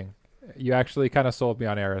it being. You actually kind of sold me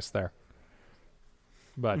on Eris there.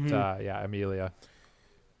 But yeah, Emilia.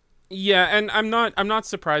 Yeah, and I'm not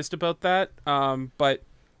surprised about that. But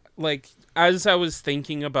like as I was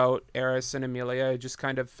thinking about Eris and Emilia, I just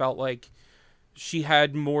kind of felt like she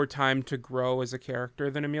had more time to grow as a character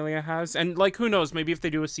than Emilia has. And like, who knows? Maybe if they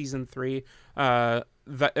do a season 3,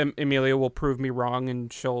 that Emilia will prove me wrong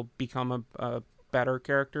and she'll become a better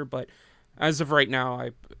character. But as of right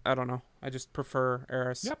now, I don't know. I just prefer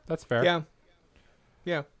Eris. Yep, that's fair.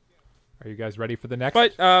 Yeah. Are you guys ready for the next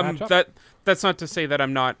But matchup? that's not to say that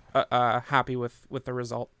I'm not happy with the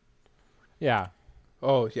result. Yeah.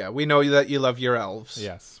 Oh, yeah. We know that you love your elves.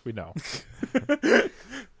 Yes, we know.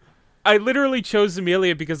 I literally chose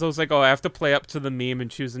Emilia because I was like, oh, I have to play up to the meme and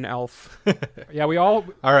choose an elf. Yeah, we all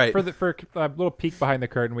All right. for a little peek behind the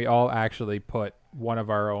curtain, we all actually put one of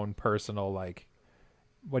our own personal, like,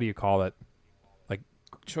 what do you call it? Like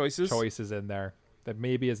choices in there that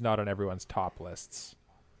maybe is not on everyone's top lists.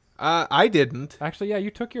 I didn't. Actually, yeah, you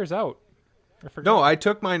took yours out. I forgot. No, I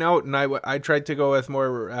took mine out, and I tried to go with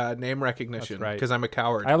more name recognition That's right. because I'm a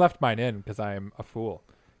coward. I left mine in because I am a fool.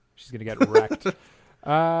 She's gonna get wrecked.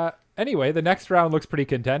 Anyway, the next round looks pretty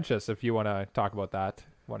contentious. If you want to talk about that,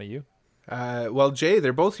 one of you. Well, Jay,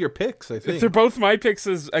 they're both your picks, I think. They're both my picks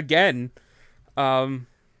again.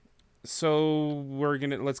 So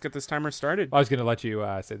let's get this timer started. I was gonna let you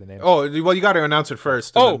say the name. Oh, well, you got to announce it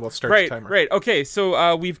first, and then we'll start the timer. Right. Okay,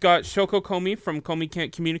 so we've got Shoko Komi from Komi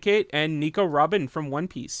Can't Communicate and Nico Robin from One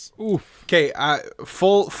Piece. Oof. Okay,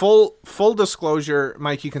 full disclosure,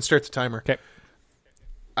 Mike, you can start the timer. Okay.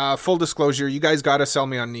 Full disclosure, you guys got to sell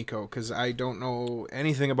me on Nico because I don't know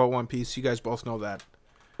anything about One Piece. You guys both know that.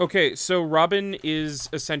 Okay, so Robin is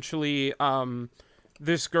essentially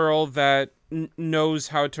this girl that knows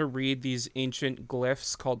how to read these ancient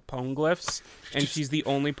glyphs called poneglyphs, and she's the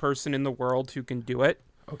only person in the world who can do it.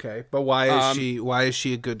 Okay, but why is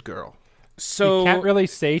she a good girl? So You can't really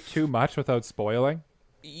say too much without spoiling.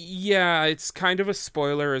 yeah, it's kind of a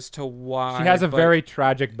spoiler as to why. She has a but- very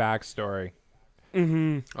tragic backstory.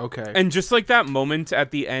 Okay. And just like that moment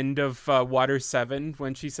at the end of Water 7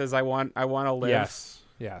 when she says, I want to live. Yes.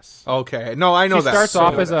 Yes. Okay. No, I know She that. starts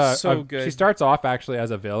off as good. She starts off actually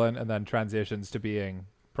as a villain and then transitions to being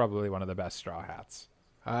probably one of the best Straw Hats.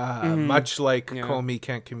 Much like Comey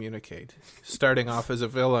can't communicate, starting off as a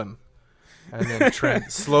villain, and then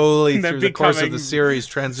slowly And then through the course of becoming- the series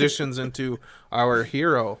transitions into our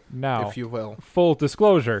hero, Now, if you will. full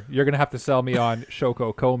disclosure, you're going to have to sell me on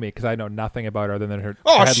Shoko Comey because I know nothing about her other than her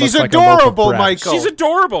Oh, her head she's looks like a loaf of adorable, bread. Michael. She's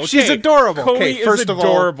adorable. She's Okay, adorable. Comey Okay, is first of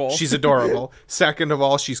adorable. all, she's adorable. Second of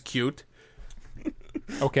all, she's cute.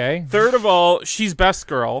 Okay. Third of all, she's best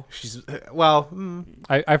girl. She's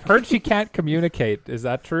I've heard she can't communicate. Is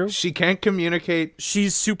that true? she can't communicate.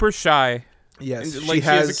 She's super shy. Yes, Like she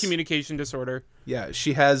has a communication disorder. Yeah,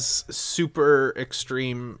 she has super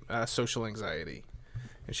extreme social anxiety,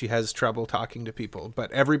 and she has trouble talking to people.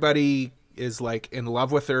 But everybody is like in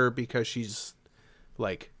love with her because she's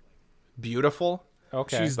like beautiful.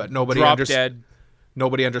 Okay. She's But nobody drop dead.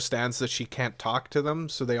 Nobody understands that she can't talk to them,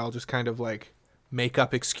 so they all just kind of like make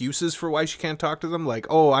up excuses for why she can't talk to them. Like,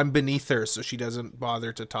 oh, I'm beneath her, so she doesn't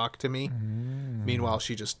bother to talk to me. Meanwhile,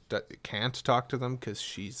 she just can't talk to them because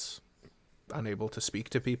she's unable to speak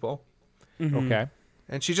to people. Okay.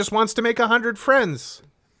 And she just wants to make 100 friends.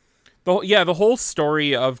 The whole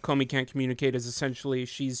story of Comey Can't Communicate is essentially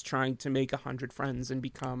she's trying to make 100 friends and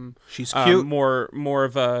become She's cute. more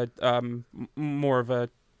of a And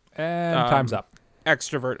time's up.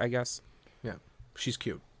 extrovert, I guess. Yeah, she's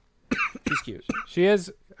cute. She's cute. She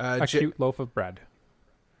is a J- cute loaf of bread.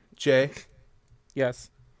 Jay, Yes.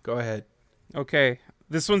 go ahead. Okay.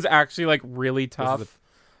 This one's actually like really This is tough.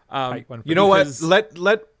 Tight one for You know what? Because-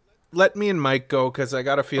 Let me and Mike go because I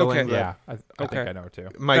got a feeling. Okay. that Yeah, I think Okay. I know too.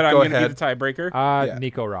 Mike, That I'm go going to be ahead. the tiebreaker. Yeah.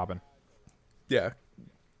 Nico Robin. Yeah,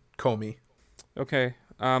 Comey. Okay.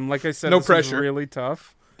 Like I said, No this pressure. is really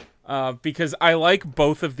tough. Because I like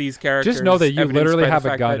both of these characters. Just know that you evidenced literally by the have a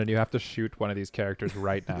fact gun that- and you have to shoot one of these characters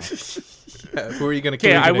right now. Who are you going to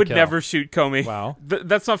Okay, kill? I gonna would kill? never shoot Comey. Well,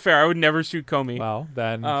 That's not fair. I would never shoot Comey. well,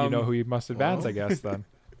 then you know who you must advance, I guess. Then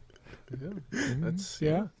That's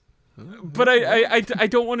yeah. But I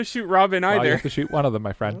don't want to shoot Robin Well, you either. have to shoot one of them,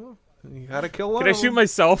 my friend. You gotta kill one. Can I of shoot them.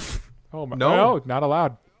 myself? Oh my! No. No, not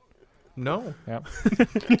allowed. No, Yep.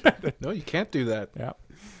 no, you can't do that. Yep.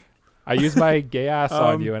 I use my gay ass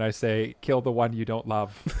on Um, you, and I say, "Kill the one you don't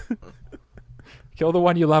love. Kill the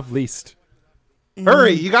one you love least."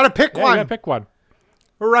 Hurry! You gotta pick Yeah, you one. gotta pick one.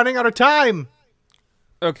 We're running out of time.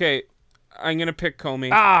 Okay, I'm gonna pick Comey.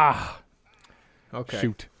 Ah, Okay.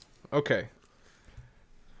 shoot. Okay.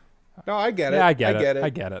 No, I get it. Yeah, I get it. it. I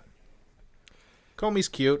get it. Comey's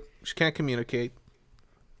cute. She can't communicate.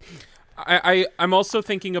 I'm also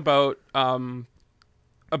thinking about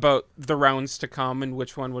the rounds to come and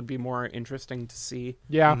which one would be more interesting to see.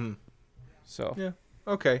 Yeah. So Yeah.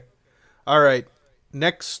 Okay. All right.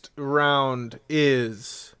 Next round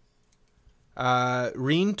is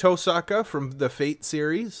Rin Tosaka from the Fate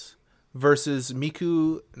series versus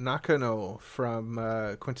Miku Nakano from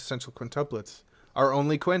Quintessential Quintuplets. Our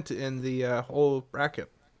only Quint in the whole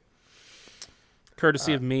bracket.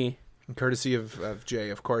 courtesy of me. Courtesy of Jay,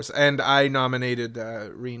 of course. And I nominated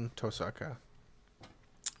Rin Tosaka.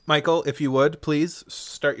 Michael, if you would, please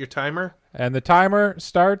start your timer. And the timer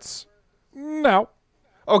starts now.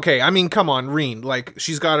 Okay, I mean, come on, Rin. Like,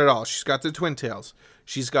 she's got it all. She's got the twin tails.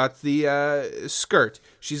 She's got the skirt.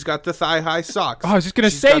 She's got the thigh-high socks. Oh, I was just gonna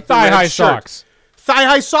She's say got the red thigh-high shirt. socks.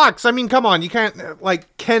 Thigh-high socks. I mean, come on. You can't,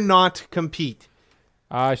 cannot compete.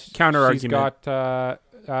 Counter She's argument.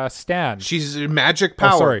 got Stan. She's magic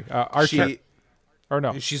power. Oh, sorry, Archer. Or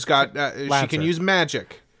no? She's got, she Lancer. can use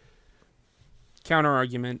magic. Counter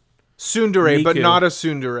argument. Tsundere, but Miku. not a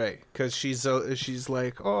tsundere, because she's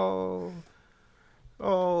like,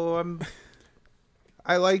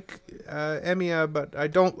 I like Emiya, but I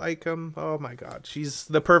don't like him. Oh my god, she's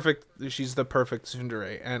the perfect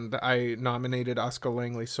tsundere, and I nominated Oscar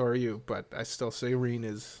Langley Soryu, but I still say Rin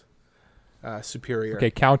is superior. Okay,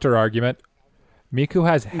 counter argument. Miku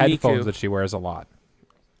has headphones Miku. that she wears a lot.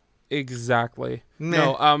 Exactly. Meh.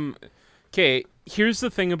 No. Okay. Here's the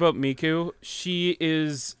thing about Miku. She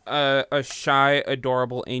is a shy,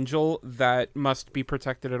 adorable angel that must be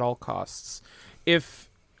protected at all costs. If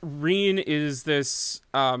Rin is this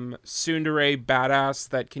tsundere badass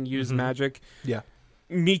that can use magic, Yeah.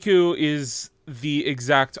 Miku is the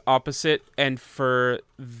exact opposite, and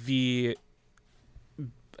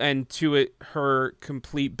to it her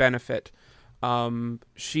complete benefit.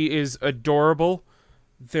 She is adorable.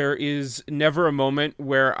 There is never a moment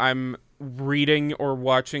where I'm reading or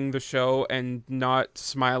watching the show and not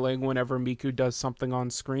smiling whenever Miku does something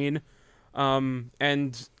on screen.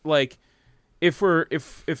 And like if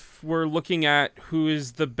we're looking at who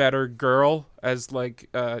is the better girl as like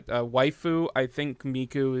a waifu, I think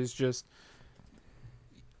Miku is just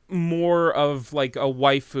more of like a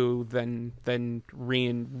waifu than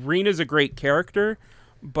Rin. Rin is a great character,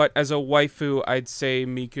 but as a waifu, I'd say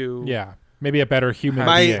Miku. Yeah, maybe a better human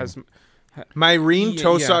My- being. has, My Rin Yeah,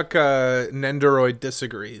 Tosaka Nendoroid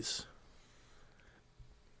disagrees.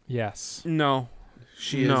 Yes. no.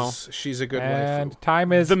 She's a good And waifu.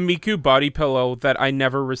 time is The Miku body pillow that I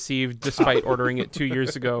never received despite ordering it 2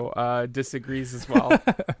 years ago disagrees as well.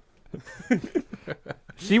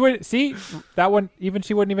 she would see that one. Even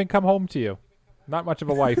she wouldn't even come home to you. Not much of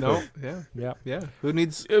a wife. No, yeah, Yeah. yeah. Who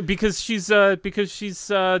needs? Because she's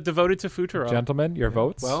devoted to Futuro. Gentlemen, your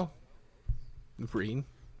votes. Well, Rin.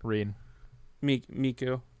 Reen.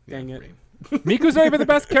 Miku. Dang Yeah, it. Rin. Miku's not even the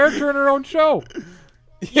best character in her own show.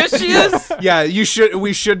 Yes, she is. Yeah,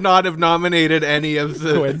 we should not have nominated any of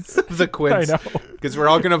the Quins. the Quins. I know. Because we're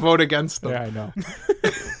all gonna vote against them. Yeah, I know.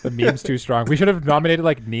 The meme's too strong. We should have nominated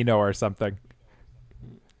like Nino or something.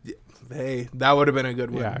 Hey, that would have been a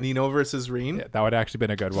good one. Yeah. Nino versus Rin. Yeah, that would have actually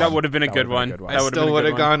been a good one. That would have been a That good would've one. been a I That would've still been a would good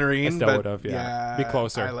have one. gone Rin, still but would've, yeah. Be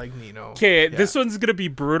closer. I like Nino. Okay, Yeah. this one's gonna be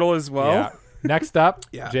brutal as well. Yeah. Next up,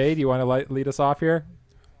 Yeah. Jay, do you want to lead us off here?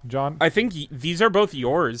 John? I think these are both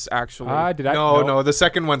yours, actually. Did I? No, the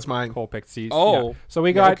second one's mine. Cole picked C. Oh. Yeah. So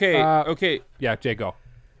we got. okay, okay. Yeah, Jay, go.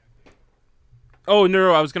 Oh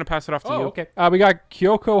no, I was gonna pass it off to you. Okay. We got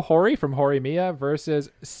Kyoko Hori from Horimiya versus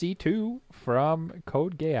C2 from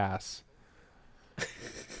Code Geass.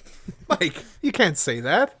 Mike, you can't say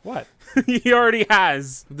that. What? He already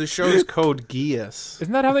has. The show's Code Geass.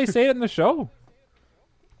 Isn't that how they say it in the show?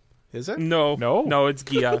 Is it? No, No? it's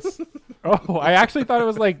Gias. Oh, I actually thought it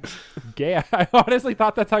was like gay. I honestly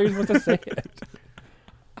thought that's how you're supposed to say it.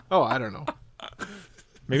 Oh, I don't know.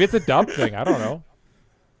 Maybe it's a dub thing. I don't know.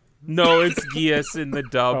 No, it's Gias in the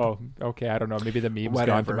dub. Oh, okay. I don't know. Maybe the meme's gone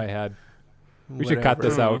Whatever. to my head. We should cut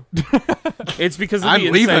this out. It's because of I'm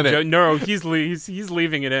the leaving inside it. joke. No, he's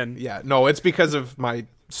leaving it in. Yeah, no, it's because of my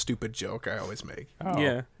stupid joke I always make.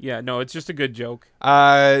 Oh. Yeah. No, it's just a good joke.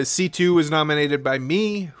 C2 was nominated by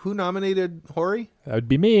me. Who nominated Hori? That would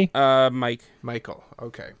be me. Mike. Michael.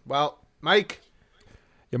 Okay. Well, Mike,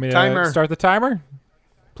 You want me to Timer. start the timer?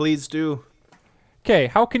 please do. Okay,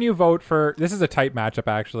 how can you vote for... This is a tight matchup,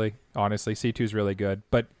 actually. Honestly, C2's really good.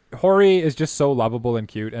 But Hori is just so lovable and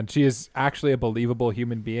cute, and she is actually a believable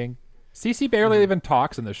human being. CC barely even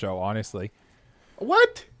talks in the show, honestly.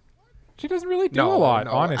 What? She doesn't really do a lot,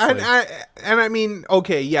 honestly. And I mean,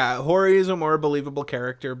 okay, yeah, Hori is a more believable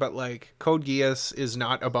character, but like Code Geass is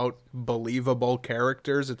not about believable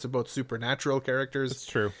characters. It's about supernatural characters. It's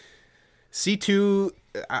true. C2,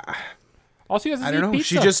 All she does is I don't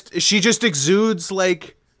eat know. pizza. She just exudes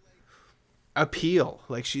like appeal.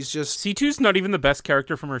 Like she's just. C2's not even the best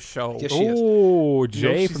character from her show. Yes, she is. Oh,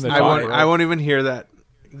 Jay she's from the not. top. I won't even hear that.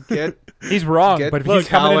 Get He's wrong, get but if he's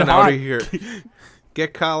coming in Colin out hot, of here.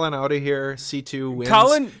 Get Colin out of here. C2 wins.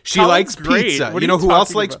 Colin's likes great. pizza. What are You know you who else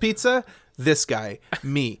talking likes about? pizza? This guy.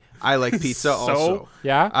 Me. I like pizza also.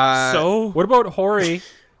 yeah. So What about Hori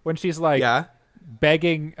when she's like Yeah.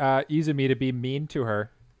 begging Izumi to be mean to her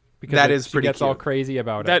because That is she pretty gets all cute. crazy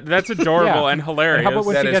about it? that's adorable Yeah. and hilarious. And how about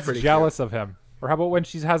when That she is gets pretty jealous of him? Or how about when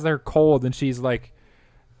she has her cold and she's like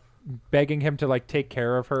begging him to like take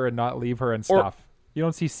care of her and not leave her and stuff? You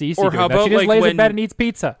don't see Cece or doing how that. She about, just like, lays in when- bed and eats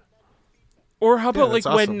pizza. Or how about that's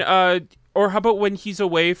like when or how about when he's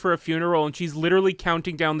away for a funeral and she's literally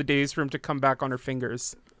counting down the days for him to come back on her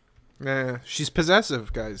fingers? She's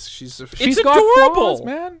possessive, guys. She's She's It's got adorable. flaws,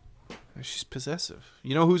 man. she's possessive.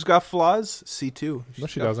 You know who's got flaws? C2. No, She's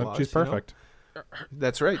she got doesn't. flaws, She's you know? perfect.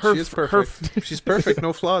 That's right. Her she is f- her perfect. She's perfect.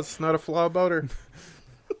 No flaws. Not a flaw about her.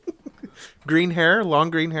 Green hair,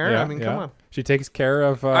 long green hair. I mean, come on. She takes care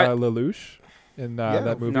of Lelouch in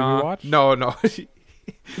that movie nah. we watched. No.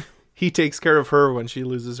 He takes care of her when she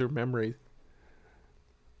loses her memory.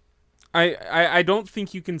 I don't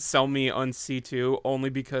think you can sell me on C2 only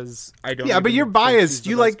because I don't. Yeah, but even you're think biased. she's the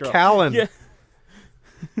You best like girl. Callan.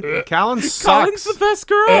 Yeah. Callan sucks. Colin's the best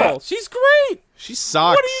girl. She's great. She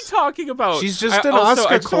sucks. What are you talking about? She's just an also,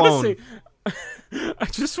 Oscar I just wanna clone. say- I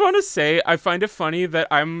just want to say I find it funny that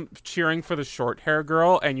I'm cheering for the short hair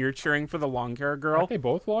girl and you're cheering for the long hair girl. Aren't they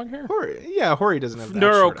both long hair? Hori doesn't have that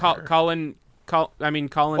No, short hair. Colin. Colin.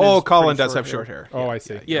 Oh, is Colin pretty does have short hair. Oh, I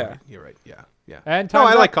see. Yeah. You're right. Yeah. And No, I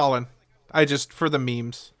time's like up. Colin. I just, for the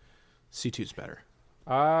memes, C2's better.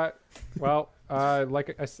 Well,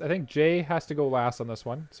 like I think Jay has to go last on this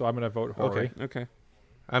one, so I'm gonna vote Hori. Okay.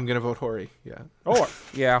 I'm going to vote Hori. Yeah. Oh,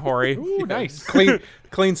 Yeah, Hori. ooh, nice.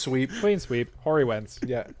 Clean sweep. Clean sweep. Hori wins.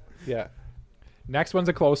 Yeah. Next one's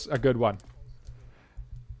a good one.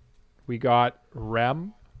 We got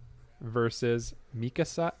Rem versus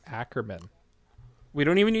Mikasa Ackerman. We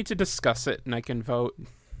don't even need to discuss it, and I can vote.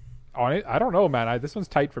 I don't know, man. This one's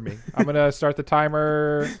tight for me. I'm going to start the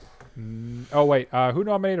timer. Oh, wait. Who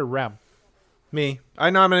nominated Rem? Me. I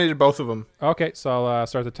nominated both of them. Okay, so I'll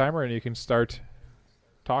start the timer, and you can start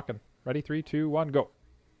talking. Ready? 3, 2, 1, go.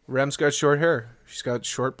 Rem's got short hair. She's got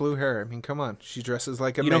short blue hair. I mean, come on. She dresses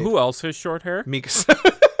like a You maid. know who else has short hair? Mikasa.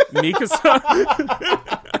 Mikasa.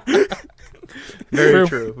 Very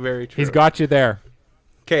true. Very true. He's got you there.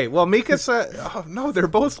 Okay, well, Mikasa... Oh, no, they're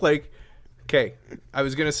both like... Okay, I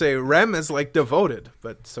was going to say Rem is like devoted,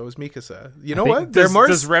 but so is Mikasa. You know what?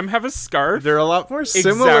 Does Rem have a scarf? They're a lot more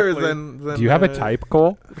similar Exactly. than Do you have a type,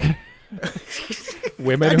 Cole?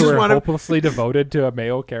 Women who are hopelessly devoted to a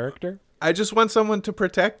male character? I just want someone to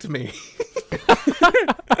protect me.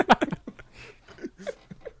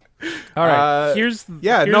 All right. Here's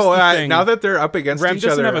now that they're up against Rem each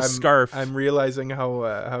doesn't other, have a scarf. I'm realizing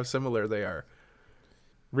how similar they are.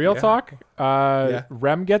 Real talk. Yeah.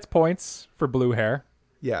 Rem gets points for blue hair.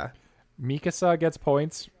 Yeah. Mikasa gets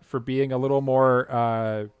points for being a little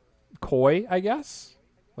more coy, I guess.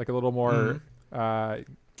 Like a little more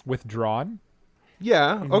withdrawn.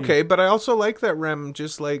 Yeah, okay, but I also like that Rem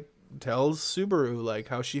just like tells Subaru like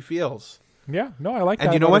how she feels. Yeah, no, I like that.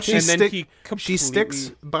 And you know what? And then he She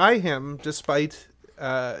sticks by him despite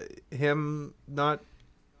him not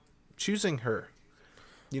choosing her.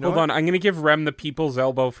 You know Hold on, I'm going to give Rem the people's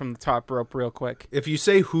elbow from the top rope real quick. If you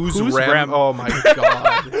say who's Rem? Oh my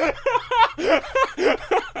god.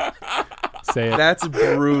 Say it. That's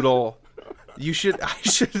brutal. You should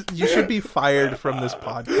be fired from this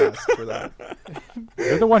podcast for that.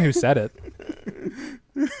 You're the one who said it.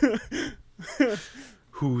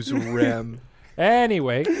 Who's Rem?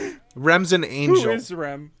 Anyway. Rem's an angel. Who is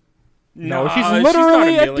Rem? No, she's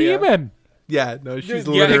literally not a demon. Yeah, no, she's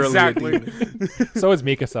Yeah, literally exactly. a demon. So is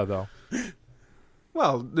Mikasa, though.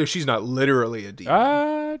 Well, she's not literally a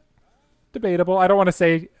demon. Debatable. I don't want to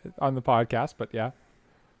say on the podcast, but yeah.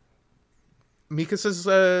 Mikasa's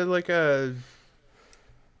like a...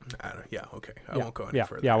 I don't. Yeah, okay. I won't go any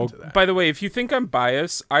further into that. By the way, if you think I'm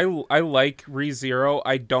biased, I like ReZero.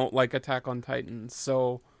 I don't like Attack on Titan.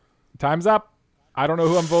 So Time's up. I don't know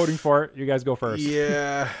who I'm voting for. You guys go first.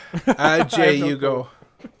 Yeah. Jay, you go.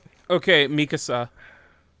 Okay, Mikasa.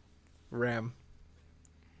 Rem.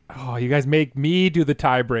 Oh, you guys make me do the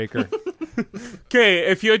tiebreaker. Okay,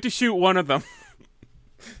 if you had to shoot one of them,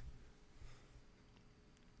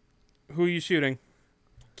 who are you shooting?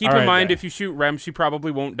 Keep in mind, if you shoot Rem, she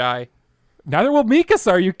probably won't die. Neither will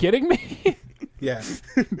Mikasa. Are you kidding me? Yeah.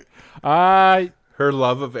 Her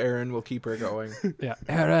love of Eren will keep her going. Yeah.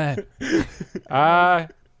 Eren.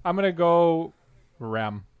 I'm going to go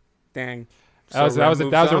Rem. Dang. That was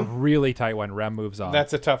a really tight one. Rem moves on.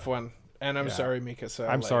 That's a tough one. And I'm sorry, Mikasa.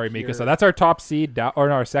 I'm sorry, Mikasa. That's our top seed, or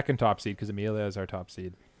no, our second top seed, because Emilia is our top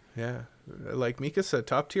seed. Yeah. Like Mikasa,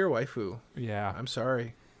 top tier waifu. Yeah. I'm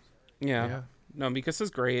sorry. Yeah. No,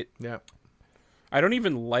 Mikasa's great. Yeah. I don't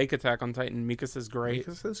even like Attack on Titan. Mikasa's great.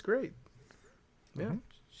 Mikasa's great. Yeah.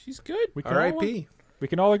 She's good. R.I.P. We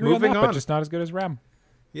can all agree Moving on that, on. but just not as good as Rem.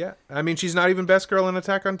 Yeah. I mean, she's not even best girl in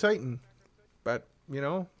Attack on Titan. But, you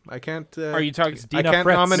know, I can't... Are you talking... I can't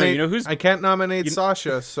nominate... No, you know who's... I can't nominate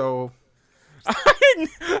Sasha, so...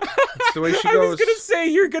 It's the way she goes. I was gonna say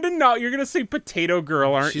you're gonna say Potato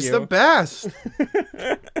Girl, aren't you? She's the best.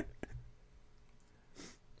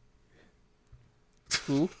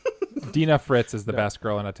 Who? Dina Fritz is the best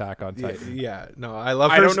girl in Attack on Titan. Yeah, no, I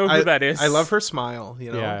love her. I don't know who that is. I love her smile,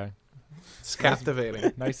 you know. Yeah. It's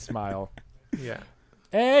captivating. Nice smile. Yeah.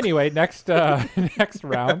 Anyway, next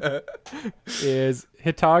round is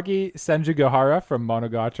Hitagi Senjugahara from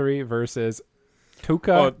Monogatari versus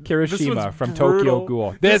Tuka Kirishima from Tokyo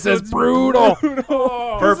Ghoul. This is brutal.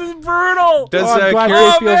 This is brutal. I'm glad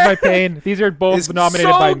Chris feels my pain. These are both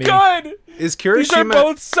nominated by me. Good. Is Kirishima? These are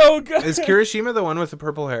both so good. Is Kirishima the one with the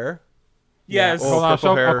purple hair? Yes. Yeah. Hold on,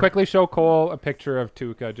 purple hair. I'll quickly show Cole a picture of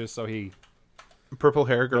Tuka just so he purple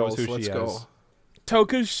hair girls. knows who Let's she go. is.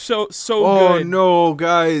 Toka's so Oh good. no,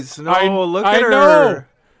 guys! No, look I at her. know.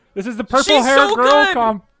 This is the purple She's hair so girl good.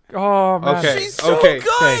 comp. Oh man. Okay. She's so okay.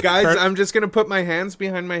 good. Guys, I'm just gonna put my hands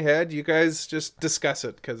behind my head. You guys just discuss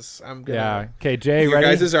it because I'm gonna. Yeah. Okay, Jay, Your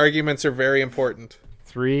ready? guys' arguments are very important.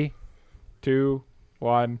 3, 2,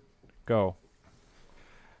 1, go.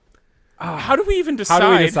 How do we even decide?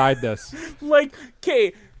 How do we decide this? Like,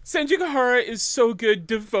 okay, Senjugahara is so good,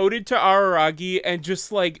 devoted to Araragi, and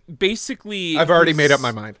just like basically. I've already made up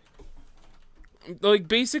my mind. Like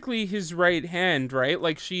basically his right hand, right?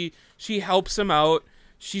 Like she helps him out.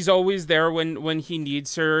 she's always there when he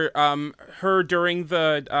needs her. Her during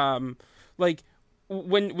the like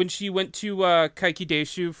when she went to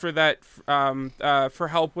Kaikideshu for that for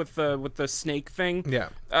help with the snake thing. Yeah.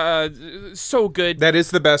 So good. That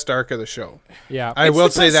is the best arc of the show. Yeah. I will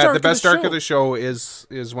say that arc the of the best arc show. of the show is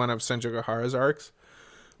one of Senjogahara's arcs.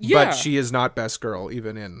 Yeah. But she is not best girl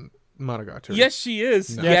even in Monogatari. Yes, she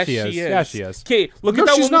is. No. Yes, she is. she is. Yeah, she is. Okay, look No, at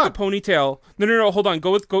that she's one not. with the ponytail. No. Hold on.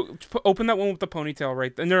 Go open that one with the ponytail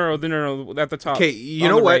right there. No, at the top. Okay, you On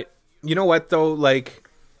know the what? right. You know what though? Like,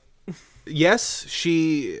 yes,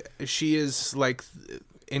 she is like,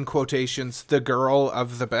 in quotations, the girl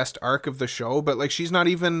of the best arc of the show, but like she's not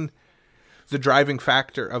even the driving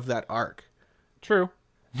factor of that arc. True.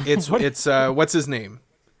 It's what's his name?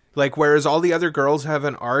 Like, whereas all the other girls have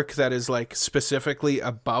an arc that is like specifically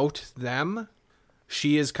about them,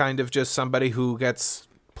 she is kind of just somebody who gets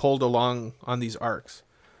pulled along on these arcs.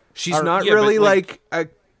 She's not yeah, really but, like a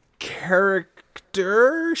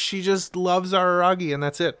character. She just loves Araragi and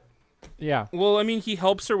that's it. Yeah. Well, I mean, he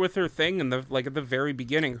helps her with her thing in the at the very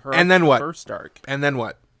beginning. Her And then the what? First arc. And then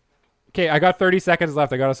what? Okay, I got 30 seconds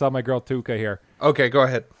left. I gotta sell my girl Tuka here. Okay, go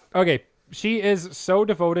ahead. Okay, she is so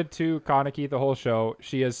devoted to Kaneki the whole show.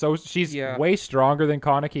 She's Yeah. way stronger than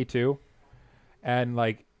Kaneki too, and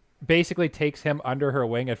like basically takes him under her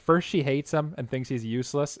wing. At first, she hates him and thinks he's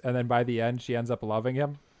useless, and then by the end, she ends up loving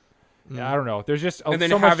him. Yeah, I don't know. There's just And then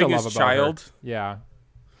so much to having love his about her. child. Yeah,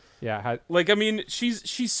 yeah, Like, I mean,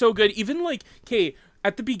 she's so good. Even like, okay,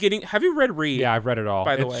 at the beginning, have you read Re? yeah. I've read it all.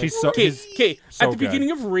 By the way, she's so okay. so At the good. beginning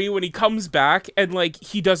of Re, when he comes back and like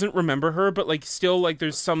he doesn't remember her, but like still like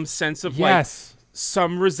there's some sense of yes. like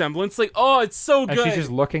some resemblance. Like, oh, it's so And good. she's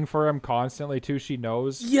just looking for him constantly too. She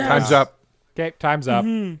knows. Yes. Time's up. Okay, time's up.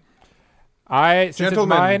 Mm-hmm. Since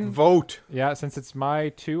Gentlemen, it's mine, vote. yeah, since it's my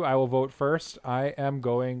two, I will vote first. I am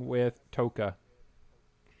going with Toka.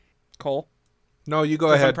 Cole. No, you go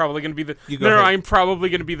 'Cause I'm ahead. probably gonna be the You go no. ahead. I'm probably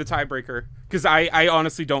gonna be the tiebreaker because I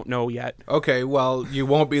honestly don't know yet. Okay, well, you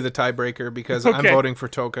won't be the tiebreaker because I'm Okay. voting for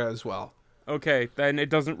Toka as well. Okay, then it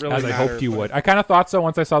doesn't really As I matter. hoped you but- would. I kind of thought so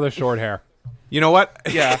once I saw the short hair. You know what?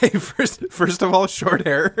 Yeah. First of all, short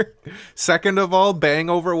hair. Second of all, bang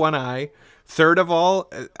over one eye. Third of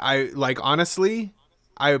all, I like honestly,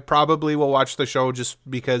 I probably will watch the show just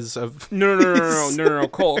because of No.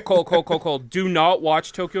 Cole. Do not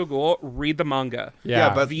watch Tokyo Ghoul. Read the manga.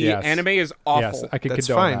 Yeah, but The yes. anime is Yes, awful. I could That's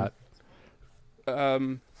condone fine.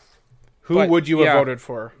 that. Who But, would you have yeah. voted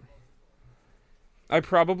for? I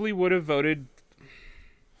probably would have voted.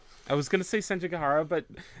 I was gonna say Senjigahara, but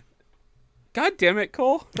God damn it,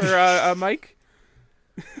 Cole or Mike,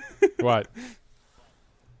 What?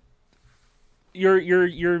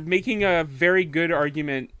 you're making a very good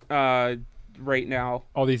argument right now.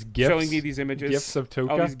 All these gifts. Showing me these images. Gifts of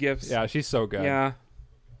Toka. All these gifts. Yeah, she's so good. Yeah.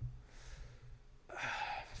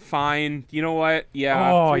 Fine. You know what?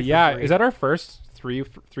 Yeah. Oh 3 for yeah. 3. Is that our first three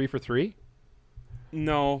for three?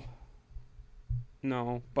 No,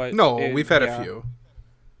 but No, it- we've had yeah. a few.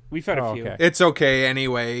 We've had a Oh, few. okay. It's okay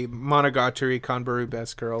anyway. Monogatari, Kanbaru,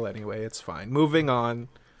 best girl anyway. It's fine. Moving on.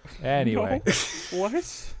 Anyway. No.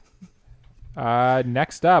 What?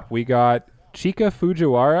 Next up, we got Chika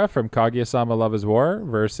Fujiwara from Kaguya-sama Love is War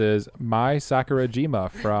versus Mai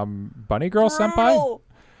Sakurajima from Bunny Girl Senpai.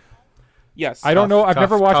 Yes. I don't know. I've tough,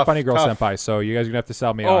 never watched tough, Bunny Girl tough. Senpai, so you guys are going to have to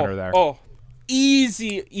sell me on her there. Oh,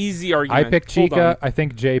 easy I argument. picked Hold on. Chika. I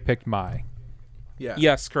think Jay picked Mai. Yeah.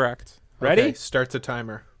 Yes, correct. Ready? Okay, start the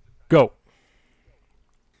timer. Go.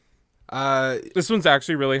 This one's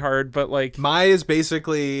actually really hard, but like, Mai is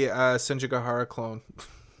basically a Senjigahara clone.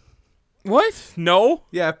 what? No.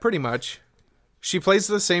 Yeah, pretty much. She plays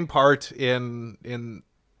the same part in Bunny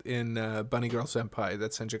Girl Senpai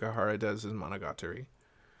that Senjigahara does in Monogatari.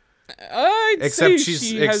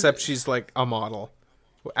 Except She's like a model.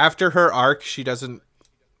 After her arc, she doesn't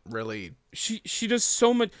really she does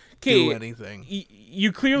so much. do Okay, anything.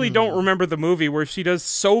 you clearly don't remember the movie where she does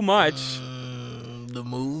so much. The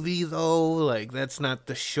movie though, like that's not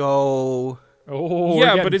the show. Oh,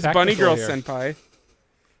 Yeah, but it's Bunny Girl here. Senpai.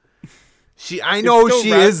 I know still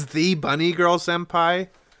she rap- is the Bunny Girl Senpai,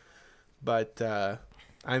 but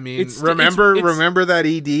I mean, It's- remember it's- that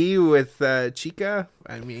ED with Chika?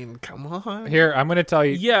 I mean, come on. Here, I'm going to tell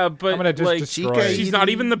you. Yeah, but I'm gonna just like, destroy Chica- it. she's not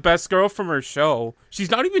even the best girl from her show.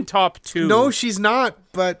 She's not even top 2. No, she's not.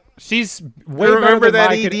 But She's way Remember better than that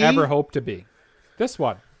I could ED? ever hope to be. This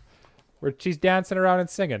one, where she's dancing around and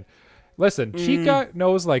singing. Listen, Chika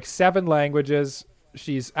knows like 7 languages.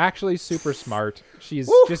 She's actually super smart.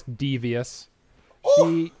 She's just devious.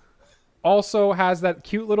 She also has that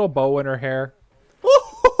cute little bow in her hair.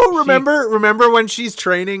 remember when she's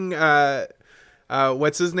training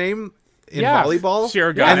what's his name in Yeah. volleyball?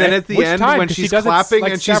 Sure, got and it. then at the Which end time? when 'Cause she she's does it, clapping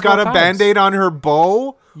like, and she's got several a times. Band-Aid on her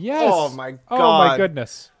bow. Yes. Oh my god. Oh my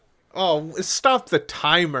goodness. Oh, stop the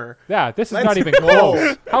timer. Yeah, this is Let's not even go.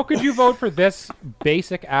 close. How could you vote for this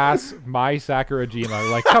basic ass Mai Sakurajima?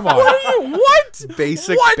 Like, come on. What?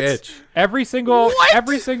 Basic What? bitch. Every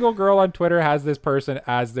single girl on Twitter has this person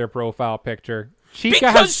as their profile picture. Chica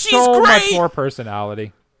Because has she's so much great. more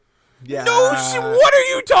personality. Yeah. No, what are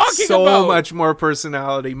you talking so about? much more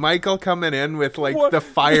personality. Michael coming in with like What? the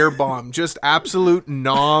firebomb, just absolute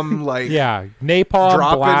nom, like Yeah, napalm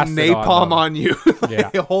dropping blasted napalm on them. on you. Yeah.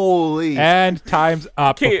 Holy. And time's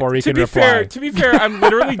up Okay, before he to can be reply. to be fair, I'm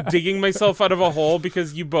literally digging myself out of a hole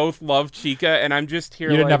because you both love Chica, and I'm just here.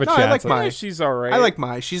 You didn't like, have a No, I chance. like Mai. she's all right. I like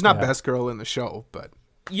Mai. She's not Yeah. best girl in the show, but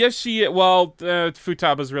Yes, she. Well,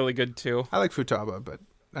 Futaba's really good too. I like Futaba. But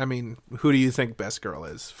I mean, who do you think best girl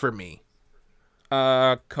is for me?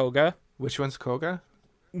 Koga, Which one's Koga?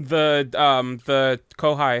 the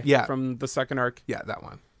Kohai, Yeah. from the second arc. Yeah, that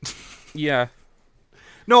one. Yeah,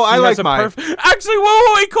 No, I She like has a Mai. Actually,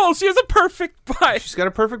 wait, Cole. She has a perfect butt. She's got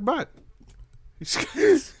a perfect butt.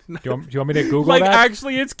 Do you want me to Google Like, that?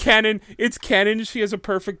 actually, it's canon. It's canon. She has a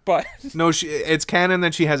perfect butt. No, it's canon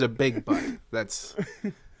that she has a big butt. That's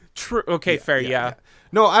True. Okay, fair. Yeah.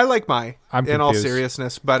 No, I like Mai. I'm in all confused.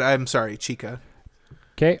 seriousness, but I'm sorry, Chica.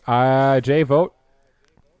 Okay, Jay, vote.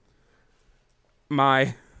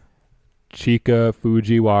 My. Chika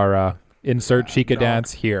Fujiwara. Insert Chika no.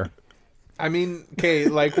 dance here. I mean, okay,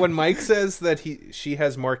 like when Mike says that she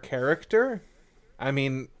has more character, I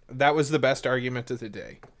mean, that was the best argument of the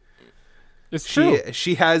day. It's true.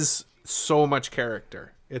 She has so much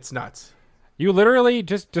character. It's nuts. You literally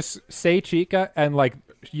just say Chica and like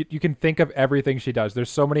you can think of everything she does. There's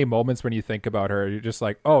so many moments when you think about her, you're just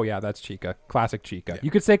like, oh yeah, that's Chica. Classic Chica. Yeah.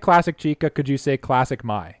 You could say classic Chica. Could you say classic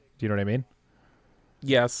Mai? Do you know what I mean?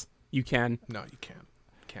 Yes, you can. No, you can't.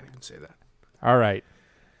 Can't even say that. All right.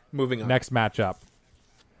 Moving on. Next matchup.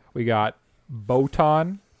 We got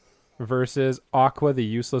Botan versus Aqua, the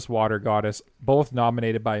useless water goddess, both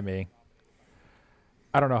nominated by me.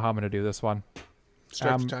 I don't know how I'm going to do this one.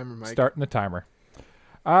 Start the timer, Mike. Starting the timer.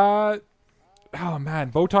 Oh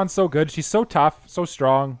man, Botan's so good. She's so tough, so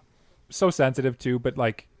strong, so sensitive too, but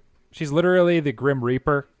like she's literally the Grim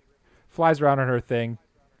Reaper. Flies around on her thing,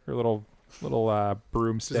 her little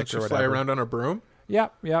broomstick Doesn't she or whatever. fly around on a broom?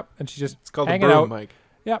 Yep. And she's just It's called a hanging broom, out. Mike.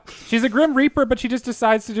 Yep. She's a Grim Reaper, but she just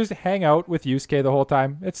decides to just hang out with Yusuke the whole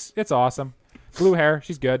time. It's awesome. Blue hair,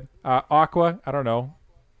 she's good. Aqua, I don't know.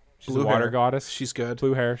 She's Blue a water hair. goddess. She's good.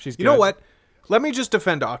 Blue hair, she's good. You know what? Let me just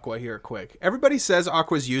defend Aqua here quick. Everybody says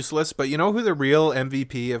Aqua's useless, but you know who the real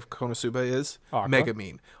MVP of Konosuba is? Aqua.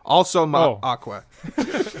 Megumin. Also Aqua.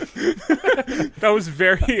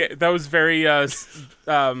 That was very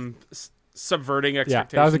subverting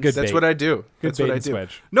expectations. Yeah, that was a good That's bait. what I do. Good That's what bait I and do.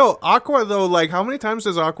 switch. No, Aqua though, like how many times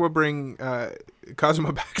does Aqua bring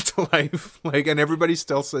Kazuma back to life? Like, and everybody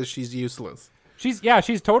still says she's useless. She's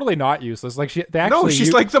totally not useless. Like No,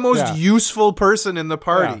 she's like the most yeah. useful person in the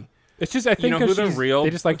party. Yeah. It's just I think know who 'cause the she's- real- they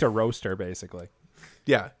just like to roast her basically,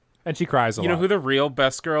 Yeah. and she cries a You lot. know who the real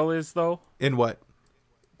best girl is though? In what?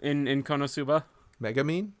 In Konosuba?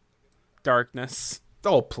 Megumin? Darkness.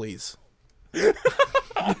 Oh, please.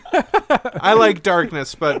 I like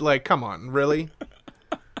darkness, but like, come on, really?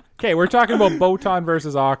 Okay, we're talking about Botan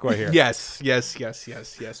versus Aqua here. Yes.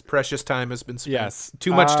 Precious time has been spent. Yes.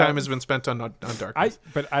 Too much time has been spent on darkness.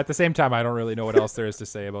 But at the same time, I don't really know what else there is to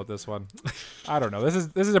say about this one. I don't know.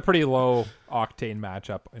 This is a pretty low octane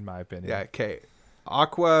matchup in my opinion. Yeah, okay.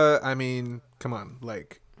 Aqua, I mean, come on,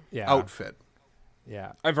 like, Yeah. outfit.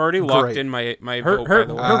 Yeah. I've already locked Great. in my Her vote. her, by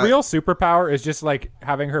the way. her real superpower is just like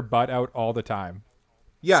having her butt out all the time.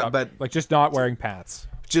 Yeah, So- but like just not wearing pants.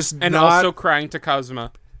 just And not... also crying to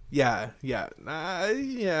Kazuma. Yeah. I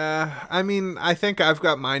mean, I think I've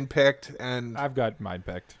got mine picked, and... I've got mine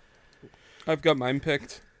picked. I've got mine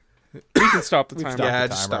picked. We can stop the timer. stopped yeah, the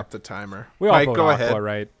just timer. stop the timer. We all Mike, vote go Aqua, ahead.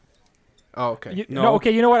 right? Oh, okay. No.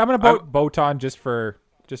 Okay, you know what? I'm gonna vote Botan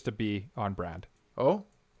just to be on brand. Oh?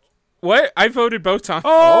 What? I voted Botan.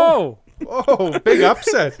 Oh! Oh, big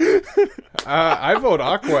upset. I vote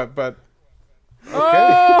Aqua, but...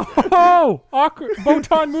 Oh! Aqua,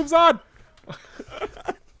 Botan moves on.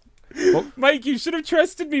 Mike, you should have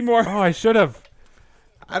trusted me more. Oh, I should have.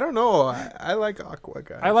 I don't know. I like Aqua,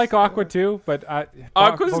 guys. I like Aqua too, but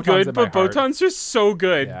Aqua's Botan's good, in my but heart. Botan's just so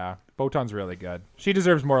good. Yeah, Botan's really good. She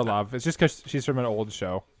deserves more love. It's just because she's from an old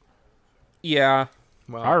show. Yeah.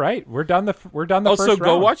 Well, All right, we're done. We're done. The Also, first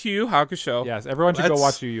go round. watch Yu Yu Hakusho. Yes, everyone should go Let's-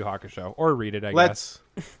 watch Yu Yu Hakusho or read it. I guess.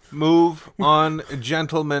 let's move on,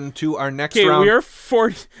 gentlemen, to our next Okay, round. we are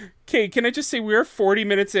 40. Okay, can I just say we are 40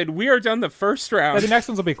 minutes in. We are done the first Yeah, round. the next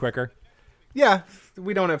ones will be quicker. Yeah,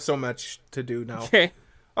 we don't have so much to do now. Okay.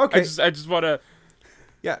 Okay. I just want to...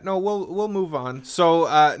 Yeah, no, we'll move on.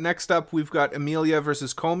 So next up, we've got Amelia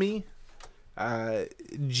versus Comey.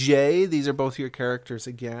 Jay, these are both your characters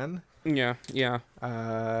again. Yeah.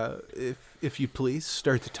 If you please,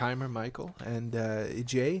 start the timer, Michael. And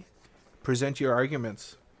Jay, present your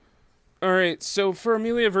arguments. All right, so for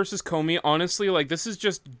Amelia versus Comey, honestly, like, this is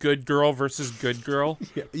just good girl versus good girl.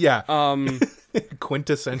 Yeah.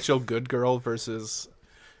 Quintessential good girl versus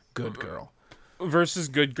good girl. Versus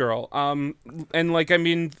good girl. And, like, I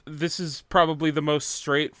mean, this is probably the most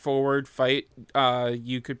straightforward fight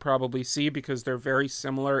you could probably see because they're very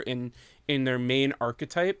similar in their main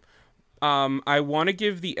archetype. I want to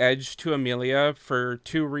give the edge to Amelia for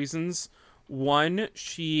two reasons. One,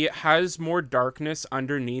 she has more darkness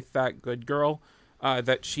underneath that good girl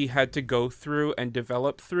that she had to go through and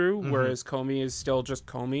develop through, whereas Comey is still just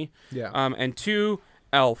Comey. Yeah. And two,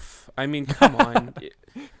 elf. I mean, come on.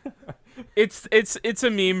 It's a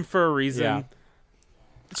meme for a reason.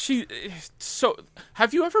 Yeah. So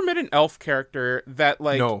have you ever met an elf character that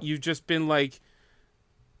like No. you've just been like,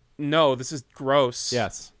 no, this is gross?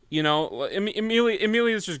 Yes. You know,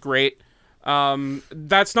 Emilia's just great.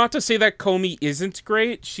 That's not to say that Comey isn't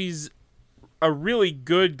great. She's a really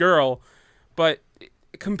good girl, but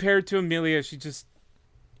compared to Amelia, she just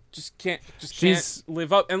can't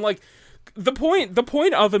live up. And like the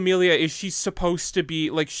point of Amelia is she's supposed to be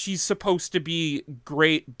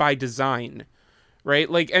great by design, right?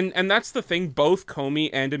 Like, and that's the thing. Both Comey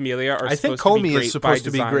and Amelia are. I think supposed to be Comey great is supposed by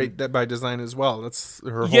to be design. great by design as well. That's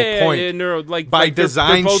her whole point. Yeah, no, like by like they're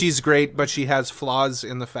design, both... she's great, but she has flaws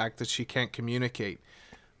in the fact that she can't communicate.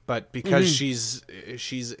 But because she's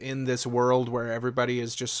in this world where everybody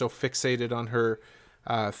is just so fixated on her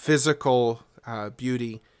physical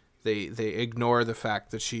beauty, they ignore the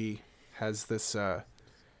fact that she has this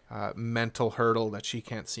mental hurdle that she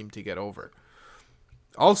can't seem to get over.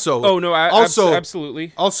 Also,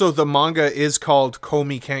 absolutely. Also, the manga is called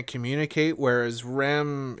Comey Can't Communicate, whereas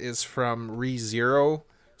Rem is from ReZero.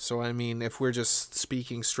 So, I mean, if we're just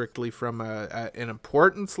speaking strictly from an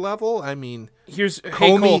importance level, I mean...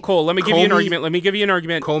 Cole, let me give you an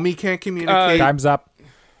argument. Comey can't communicate. Time's up.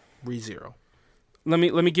 ReZero. Let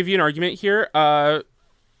me give you an argument here. Do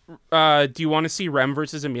you want to see Rem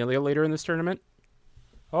versus Amelia later in this tournament?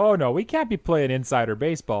 Oh, no, we can't be playing insider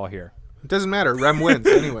baseball here. It doesn't matter. Rem wins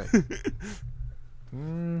anyway.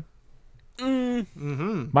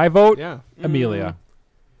 My vote, Yeah. Amelia.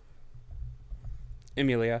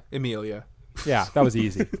 Amelia. Yeah, that was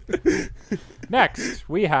easy. Next,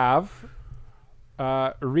 we have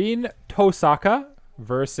Rin Tosaka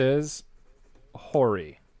versus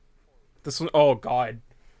Hori. This one, oh god.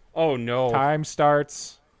 Oh no. Time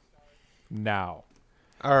starts now.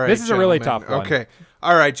 All right, this is a really tough one. Okay.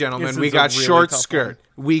 All right, gentlemen. We got really short tough skirt.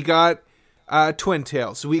 one. We got twin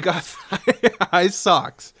tails. We got high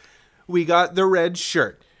socks. We got the red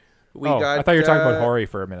shirt. I thought you were talking about Hori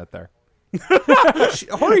for a minute there.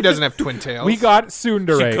 Hori doesn't have twin tails. We got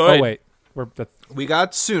Tsundere. Oh, wait. We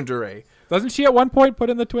got Tsundere. Doesn't she at one point put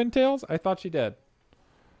in the twin tails? I thought she did.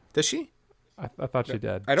 Does she? I thought she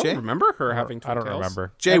did. I don't Jay? remember her having twin I don't tails.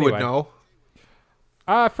 remember. Jay would know.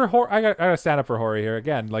 For Hori, I gotta stand up for Hori here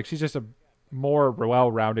again. Like, she's just a more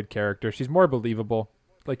well-rounded character. She's more believable.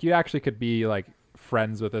 Like, you actually could be like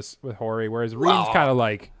friends with Hori, whereas Rin's kind of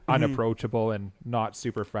like unapproachable and not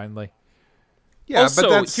super friendly. Yeah, Also, but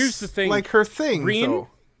that's here's the thing. like her thing.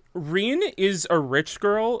 Rin is a rich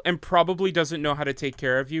girl and probably doesn't know how to take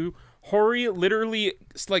care of you. Hori literally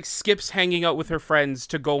like skips hanging out with her friends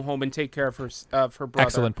to go home and take care of her brother.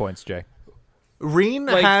 Excellent points, Jay. Rin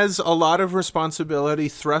has a lot of responsibility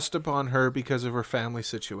thrust upon her because of her family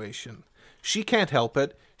situation. She can't help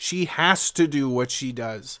it. She has to do what she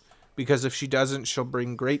does because if she doesn't, she'll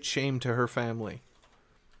bring great shame to her family.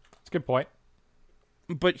 That's a good point.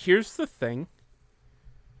 But here's the thing.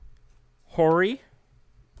 Hori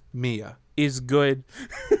Mia is good.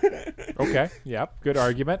 Okay. Yep. Good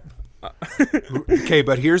argument. Okay,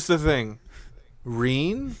 but here's the thing.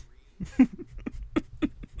 Rin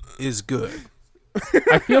is good.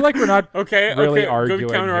 I feel like we're not really arguing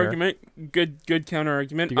Good counter here. argument. Good counter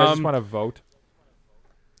argument. Do you guys just want to vote?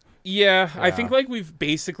 Yeah, I think like we've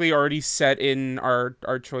basically already set in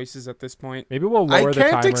our choices at this point. Maybe we'll lower the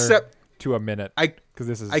timer accept- to a minute. I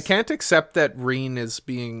can't accept that Rin is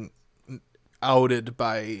being outed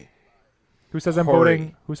by Who says I'm Hori.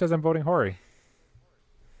 voting? Who says I'm voting Hori?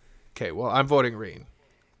 Okay, well, I'm voting Rin.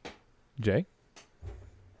 Jay?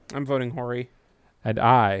 I'm voting Hori. And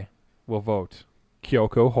I will vote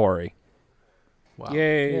Kyoko Hori. Wow.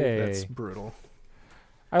 Yay. That's brutal.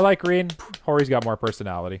 I like Reen. Hori's got more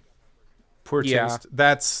personality. Poor taste.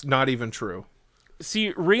 That's not even true.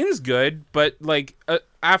 See, Reen's good, but like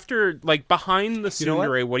after like behind the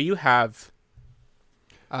tsundere, what do you have?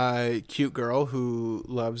 Cute girl who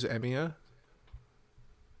loves Emiya.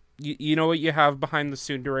 You know what you have behind the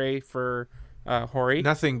tsundere for Hori?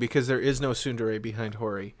 Nothing, because there is no tsundere behind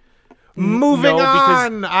Hori. Moving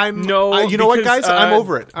on. You know what, guys? I'm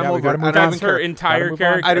over it. I'm over it. That's her entire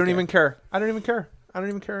character. I don't even care. I don't even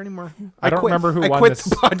care anymore. I don't remember who won quit this.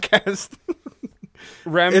 the podcast.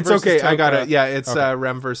 Rem it's versus okay. Toka. I got it. Yeah, it's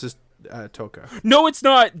Rem versus Toka. No, it's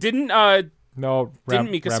not. Didn't Didn't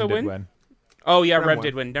Mikasa Rem win? Oh yeah, Rem won.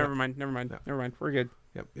 did win. Never mind. We're good.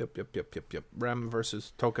 Yep. Rem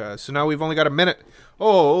versus Toka. So now we've only got a minute.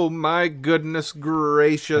 Oh my goodness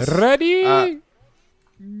gracious. Ready?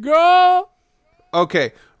 Go.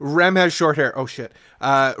 Okay. Rem has short hair. Oh shit.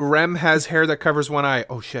 Rem has hair that covers one eye.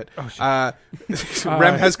 Oh shit. Rem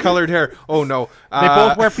has colored hair. Oh no. They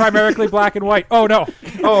both wear primarily black and white. Oh no.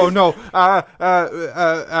 Oh no.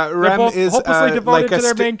 Rem both is hopelessly devoted like to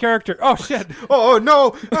their main character. Oh shit. Oh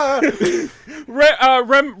no.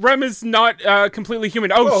 Rem is not completely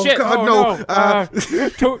human. Oh shit. God,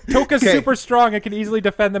 no. Toka's super strong and can easily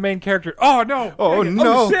defend the main character. Oh no. Oh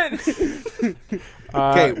no. Oh shit.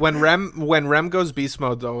 Okay, when Rem goes beast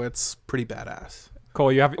mode though, it's pretty badass. Cole,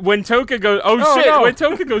 you have When Toka goes, shit! no. When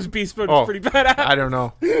Toka goes beast mode, it's pretty badass. I don't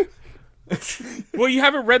know. Well, you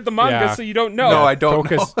haven't read the manga, so you don't know. No, I don't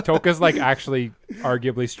know. Toka's like actually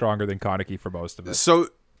arguably stronger than Kaneki for most of it. So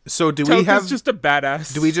do Toka's we have just a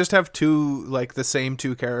badass? Do we just have the same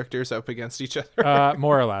two characters up against each other?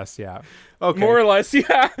 More or less, yeah. Okay. More or less,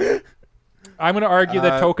 yeah. I'm going to argue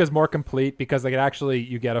that Toka's more complete because like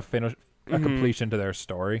you get a completion to their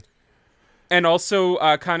story. And also,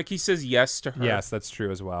 Kaneki says yes to her. Yes, that's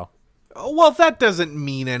true as well. Well, that doesn't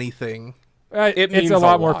mean anything. It means it's a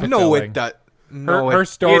lot more fulfilling. No, it does. Her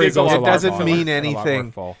story it goes a lot doesn't farther mean and a lot more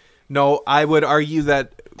anything. full. No, I would argue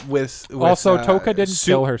that with also, Toka didn't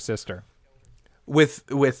kill her sister. Rem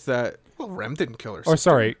didn't kill her sister. Or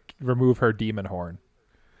sorry, remove her demon horn.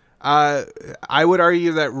 I would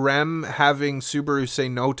argue that Rem having Subaru say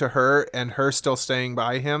no to her and her still staying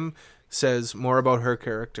by him says more about her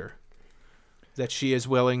character. That she is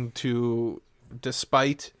willing to,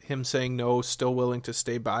 despite him saying no, still willing to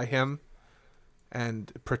stay by him and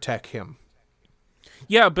protect him.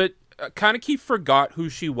 Yeah, but Kaneki forgot who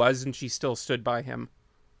she was and she still stood by him.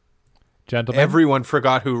 Gentlemen, Everyone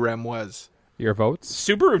forgot who Rem was. your votes?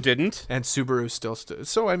 Subaru didn't. And Subaru still stood.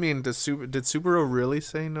 So, I mean, did Subaru really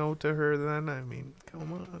say no to her then? I mean,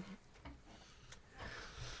 come on.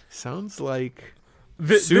 Sounds like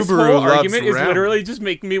This Subaru whole loves argument is Rem. literally just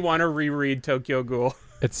making me want to reread Tokyo Ghoul.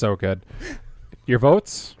 It's so good. Your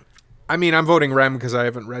votes? I mean, I'm voting Rem because I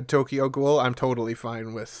haven't read Tokyo Ghoul. I'm totally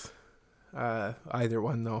fine with either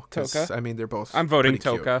one, though. 'Cause, Toka? I mean, they're both I'm voting pretty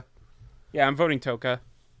cute. Toka. Yeah, I'm voting Toka.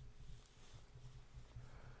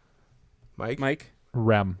 Mike?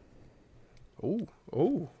 Rem. Oh,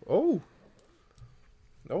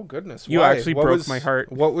 goodness. You Why? actually What broke was- my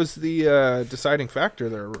heart. What was the deciding factor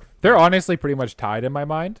there? They're honestly pretty much tied in my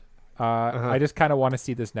mind. I just kind of want to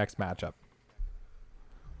see this next matchup.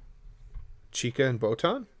 Chica and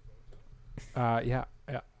Botan? Yeah.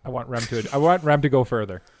 I want Rem to go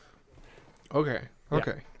further. Okay.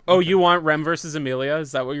 Oh, you want Rem versus Amelia?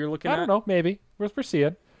 Is that what you're looking I at? don't know, maybe we're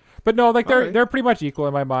seeing, but no, like they're Alright. they're pretty much equal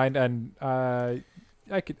in my mind, and I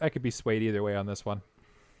could be swayed either way on this one.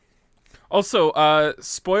 Also,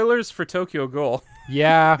 spoilers for Tokyo Ghoul.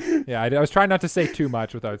 Yeah. I was trying not to say too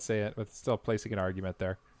much without saying it, but still placing an argument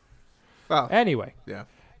there. Well, Anyway, yeah.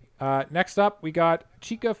 next up we got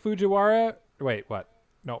Chika Fujiwara. Wait, what?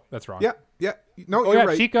 No, that's wrong. Yeah. No, Oh you're yeah,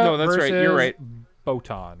 right. Chika No, that's right. You're versus right.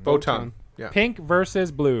 Botan. Botan. Yeah. Pink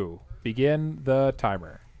versus blue. Begin the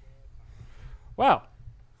timer. Well,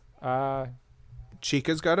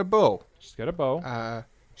 Chica's got a bow. she's got a bow.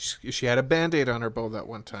 She had a Band-Aid on her bow that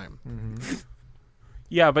one time.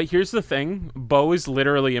 Yeah, but here's the thing. Bo is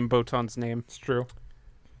literally in Botan's name. It's true.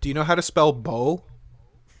 Do you know how to spell bow?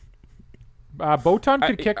 Botan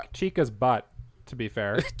could kick Chica's butt, to be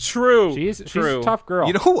fair. True. She's True. a tough girl.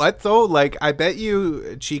 You know what, though? Like, I bet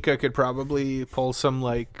you Chica could probably pull some,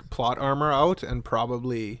 like, plot armor out and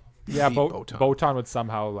probably yeah, beat Botan. Botan. Would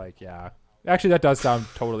somehow, like, yeah. Actually, that does sound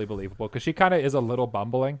totally believable, because she kind of is a little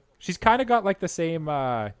bumbling. She's kind of got, like, the same...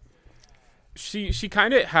 She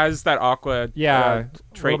kind of has that Aqua a little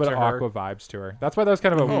trait bit to of her. Aqua vibes to her. That's why that was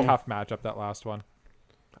kind of a tough matchup, that last one.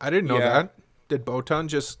 I didn't know Yeah. that. Did Botan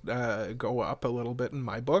just go up a little bit in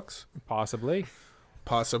my books? Possibly.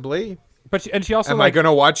 Possibly. But she also Am I going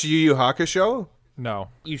to watch Yu Yu Hakusho? No.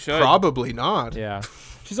 You should. Probably not. Yeah.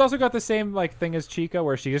 She's also got the same like thing as Chica,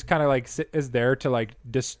 where she just kind of like is there to like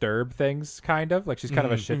disturb things, kind of like she's kind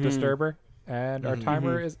of a shit disturber. And our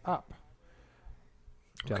timer is up.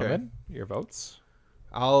 Gentlemen, your votes.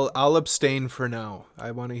 I'll abstain for now.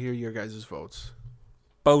 I want to hear your guys' votes.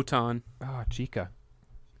 Botan. Oh, Chica.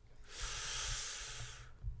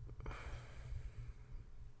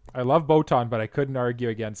 I love Botan, but I couldn't argue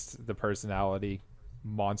against the personality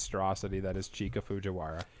monstrosity that is Chica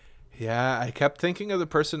Fujiwara. Yeah, I kept thinking of the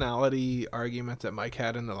personality argument that Mike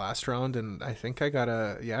had in the last round, and I think I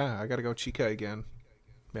gotta go Chica again.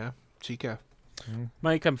 Yeah, Chica.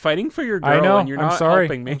 Mike, I'm fighting for your girl, I know. and you're not sorry.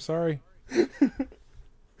 helping me. I'm sorry.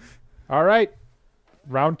 All right.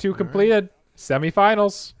 Round 2 completed.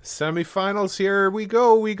 Semifinals. Semifinals, here we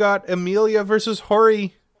go. We got Amelia versus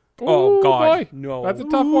Hori. Oh, Ooh, God. boy. No. That's a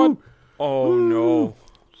tough one. Oh, no.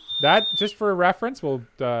 That, just for reference, we'll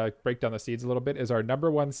break down the seeds a little bit, is our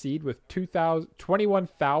number 1 seed with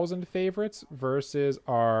 21,000 favorites versus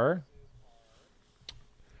our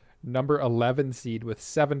number 11 seed with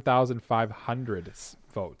 7,500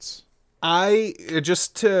 votes. I,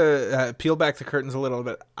 just to peel back the curtains a little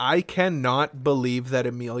bit, I cannot believe that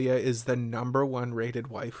Amelia is the number 1 rated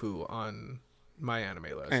waifu on my anime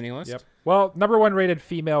list. Any list? Yep. Well, number 1 rated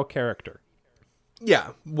female character.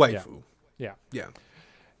 Yeah, waifu. Yeah. Yeah.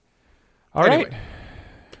 All Anyway. right.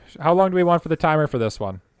 How long do we want for the timer for this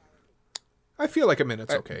one? I feel like a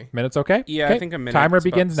minute's okay. Minutes okay? Yeah, Okay. I think a minute. Timer is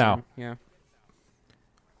about begins the now. same. Yeah.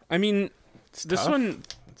 I mean, It's this tough. one,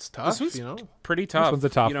 It's tough, this one's you know? pretty tough. one's a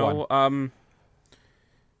tough one.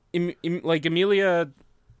 Like Amelia,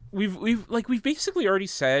 we've basically already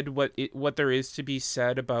said what there is to be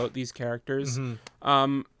said about these characters.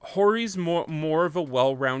 Hori's more of a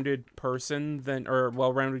well-rounded person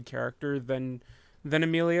well-rounded character than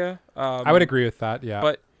Amelia. I would agree with that, yeah.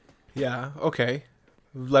 But Yeah, okay.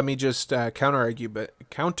 Let me just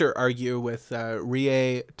counter argue with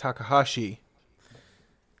Rie Takahashi.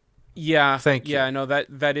 yeah, Thank you. yeah, no,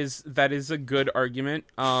 that is a good argument.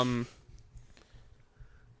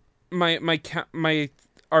 My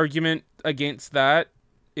argument against that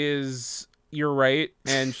is you're right,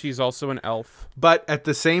 and she's also an elf. But at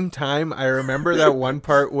the same time, I remember that one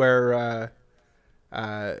part where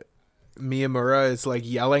Miyamura is like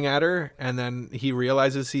yelling at her, and then he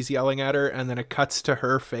realizes he's yelling at her, and then it cuts to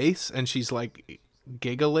her face, and she's like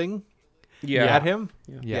giggling at him.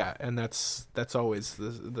 Yeah, and that's always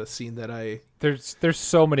the scene that I. There's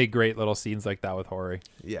so many great little scenes like that with Hori.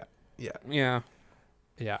 Yeah.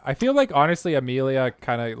 Yeah, I feel like honestly Amelia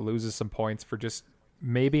kind of loses some points for just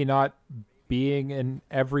maybe not being in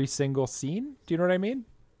every single scene. Do you know what I mean?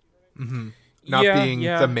 Not being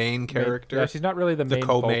the main character. Yeah, she's not really the main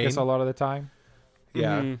co-main. focus a lot of the time.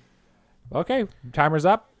 Yeah. Okay, timer's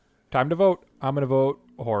up. Time to vote. I'm going to vote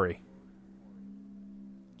Hori.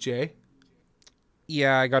 Jay?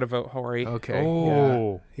 Yeah, I gotta vote Hori. Okay.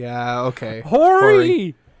 Oh. Yeah, okay.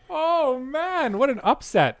 Hori! Oh, man, what an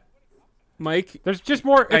upset. Mike, There's just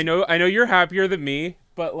more. I know you're happier than me,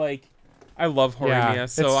 but like, I love Horimiya,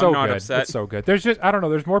 so it's I'm not good. upset. It's so good. There's just, I don't know,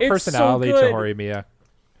 there's more It's so personality to good. Horimiya.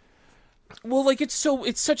 Well, like it's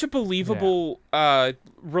such a believable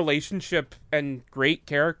relationship and great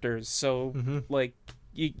characters. So like,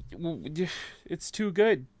 it's too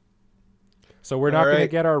good. So we're not All going to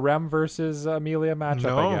right. get our Rem versus Amelia matchup,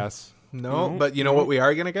 No. I guess. No, but you know what we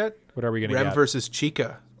are going to get? What are we going to Rem get? versus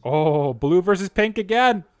Chica. Oh, blue versus pink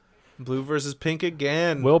again. Blue versus pink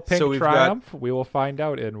again. Will pink so we've triumph? We will find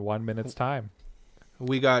out in 1 minute's time.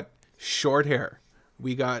 We got short hair.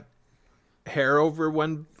 We got hair over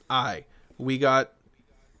one eye. We got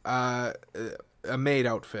a maid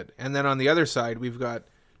outfit. And then on the other side, we've got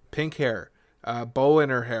pink hair, bow in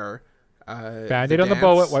her hair. Band-Aid on the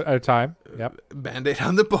bow at a time. Yep. Band-Aid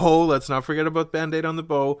on the bow. Let's not forget about Band-Aid on the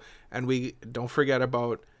bow. And we don't forget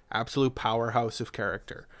about absolute powerhouse of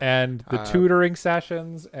character. And the tutoring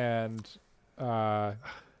sessions and Yeah.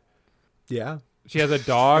 she has a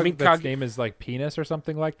dog I mean, that's name is like Penis or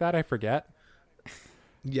something like that. I forget.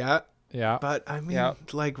 Yeah. Yeah. But I mean,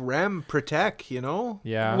 like Rem, protect, you know?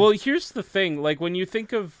 Yeah. Well, here's the thing: like when you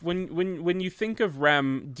think of when you think of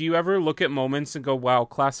Rem, do you ever look at moments and go, "Wow,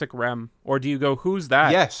 classic Rem," or do you go, "Who's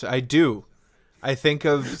that?" Yes, I do. I think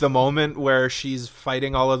of the moment where she's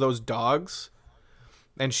fighting all of those dogs,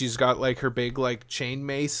 and she's got like her big like chain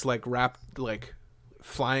mace like wrapped like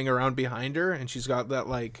flying around behind her, and she's got that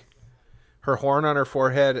like her horn on her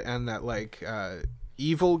forehead and that like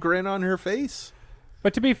evil grin on her face.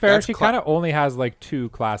 But to be fair, That's she kind of only has like 2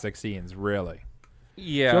 classic scenes, really.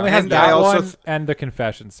 Yeah. She only has And that I also one and the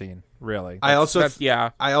confession scene, really. I also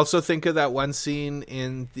yeah. I also think of that one scene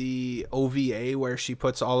in the OVA where she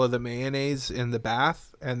puts all of the mayonnaise in the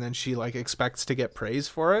bath and then she like expects to get praise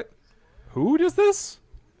for it. Who does this?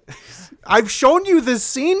 I've shown you this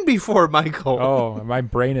scene before, Michael. Oh, my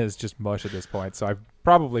brain is just mush at this point, so I've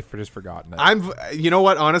probably just forgotten it. You know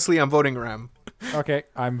what? Honestly, I'm voting Rem. Okay,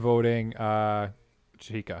 I'm voting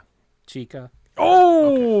Chica. Chica.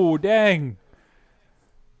 Oh, dang.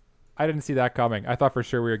 I didn't see that coming. I thought for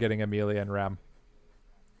sure we were getting Amelia and Rem.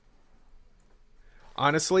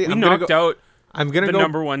 Honestly, We knocked out I'm gonna the go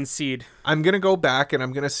number 1 seed. I'm gonna go back and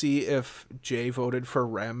I'm gonna see if Jay voted for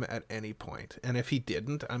Rem at any point, and if he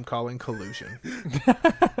didn't, I'm calling collusion.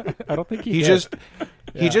 I don't think He did.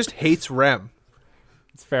 just hates Rem.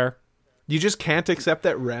 It's fair. You just can't accept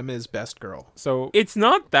that Rem is best girl. So It's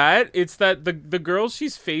not that. It's that the girls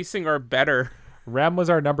she's facing are better. Rem was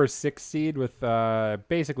our number 6 seed with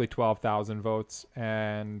basically 12,000 votes,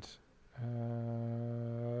 and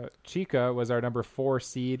Chica was our number 4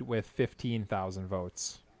 seed with 15,000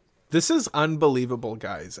 votes. This is unbelievable,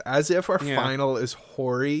 guys. As if our Yeah. final is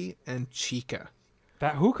Hori and Chica.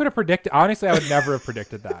 That who could have predicted? Honestly, I would never have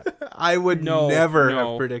predicted that. I would never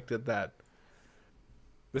have predicted that.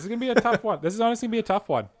 This is gonna be a tough one. This is honestly gonna be a tough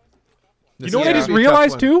one. This You know is what I gonna just be a tough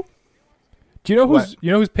realized one. too? Do you know What?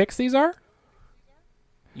 whose picks these are?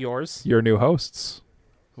 Yours? Your new hosts.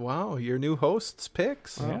 Wow, your new host's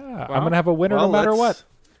picks. Yeah, well, I'm gonna have a winner no matter what.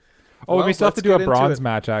 Oh, well, we still have to let's do a get into bronze it.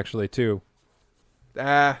 match actually too.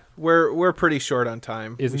 We're pretty short on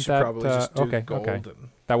time. Isn't we should that, probably just do okay, gold. okay. And,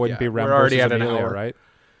 That wouldn't be Rem we're already versus at an Amelia, hour, right?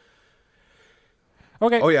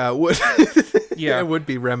 Okay. Oh yeah, it would. Yeah. It would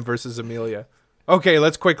be Rem versus Amelia. Okay,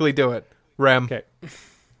 let's quickly do it. Rem. Okay.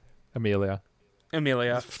 Amelia.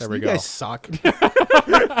 Amelia. There we You go. guys suck.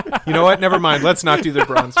 You know what? Never mind. Let's not do the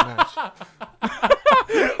bronze match.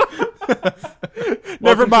 Never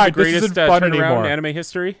Welcome to mind. the This greatest isn't fun turnaround anymore. in anime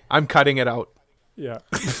history. I'm cutting it out. Yeah.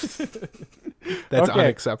 That's Okay.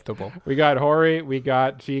 unacceptable. We got Hori. We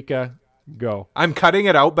got Chica. Go. I'm cutting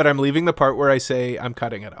it out, but I'm leaving the part where I say I'm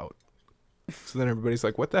cutting it out. So then everybody's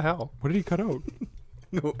like, "What the hell?" What did he cut out?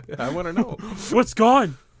 I want to know. What's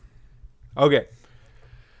gone? Okay.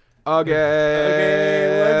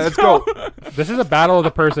 Okay, Let's go. This is a battle of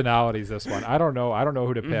the personalities. This one. I don't know. I don't know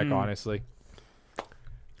who to pick. Honestly.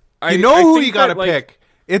 You know I who think you gotta that, like, pick.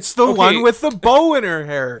 It's the Okay. one with the bow in her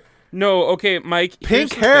hair. No, okay, Mike. Pink here's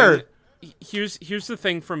the hair. thing. Here's the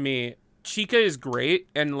thing for me. Chica is great,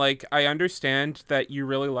 and like I understand that you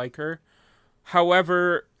really like her.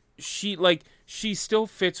 However, she still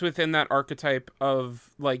fits within that archetype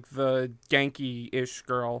of like the Genki-ish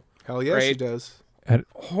girl. Hell yeah, she Right. does.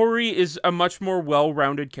 Hori is a much more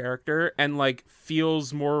well-rounded character and like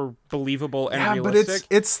feels more believable and Yeah, but realistic.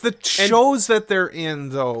 it's the shows that they're in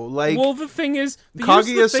though. Like Well, the thing is, here's the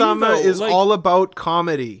thing, Kaguya-sama though, is like, all about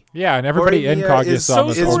comedy. Yeah, and everybody in Horimiya is- Kaguya-sama so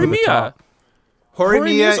is is over the Horimiya. top. Horimiya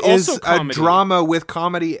Horimiya is is also a comedy. drama with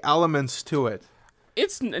comedy elements to it.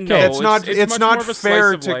 It's no, It's not. It's, It's much not more of a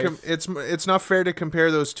fair slice of to. life. It's not fair to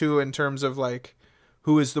compare those two in terms of like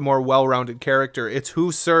who is the more well-rounded character. It's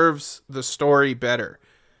who serves the story better.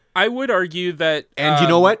 I would argue that, And you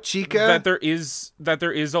know what, Chica? that there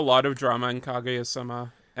is a lot of drama in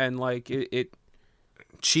Kaguya-sama, and like it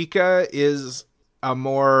Chica is a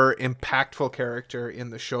more impactful character in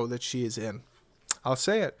the show that she is in. I'll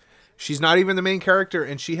say it. She's not even the main character,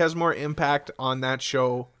 and she has more impact on that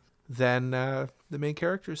show than the main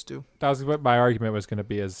characters do. That was what my argument was going to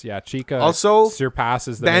be. Is Chica Also,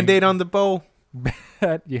 surpasses the Band-Aid on the bow.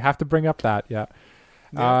 You have to bring up that. Yeah.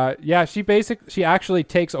 She actually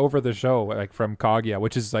takes over the show like from Kaguya,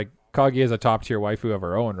 which is like Kaguya is a top tier waifu of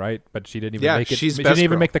her own, right? But she didn't even make it. she's She best didn't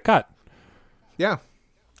even girl. make the cut. Yeah.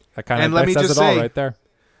 That kind And of let me says just it all say- right there.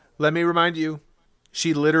 Let me remind you,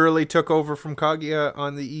 she literally took over from Kaguya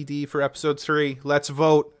on the ED for episode 3. Let's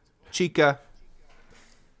vote. Chica.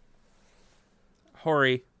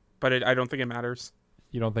 Hori, but I don't think it matters.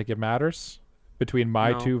 You don't think it matters between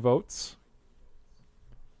my No. 2 votes?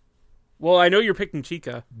 Well, I know you're picking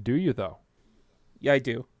Chica. Do you though? Yeah, I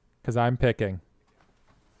do. Because I'm picking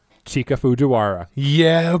Chica Fujiwara.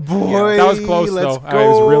 Yeah, boy. That was close Let's though. I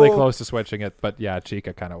was really go. close to switching it, but yeah,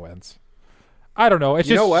 Chica kind of wins. I don't know. It's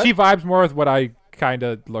You know just what? she vibes more with what I kind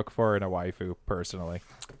of look for in a waifu personally.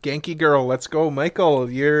 Genki girl, let's go. Michael,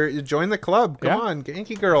 you join the club. Come Yeah. on,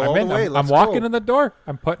 Genki girl, all I'm in. the way. I'm Let's walking go. in the door.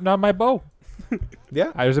 I'm putting on my bow.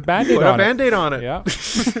 Yeah. There's a band-aid Put a on it. Band-Aid on it. Yeah.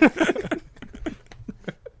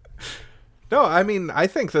 No, I mean, I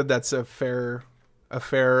think that's a fair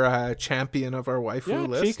champion of our waifu Yeah,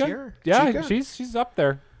 list Chica. here. Yeah, Chica. she's up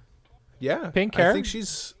there. Yeah. Pink I hair. think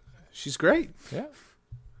she's She's great. Yeah.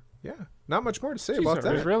 Yeah. Not much more to say She's about alright.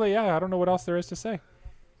 There's that. really, I don't know what else there is to say.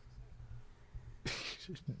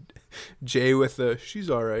 Jay with the she's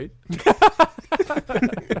all right.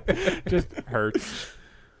 Just hurts.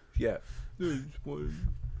 Yeah.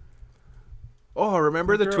 Oh,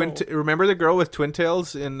 remember the remember the girl with twin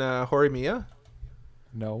tails in Horimiya?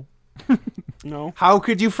 No. No. How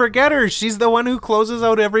could you forget her? She's the one who closes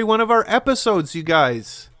out every one of our episodes, you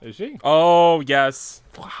guys. Is she? Oh, yes.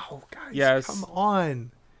 Wow, guys. Yes. Come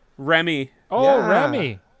on. Remy. Oh, Yeah.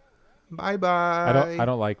 Remy. Bye-bye. I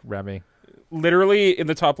don't like Remy. Literally in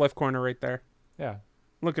the top left corner right there. Yeah.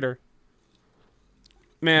 Look at her.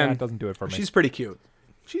 Man, Man, it doesn't do it for me. She's pretty cute.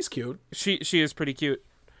 She's cute. she is pretty cute.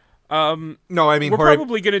 No, I mean, We're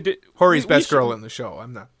probably going to do... Hori's we best should- girl in the show.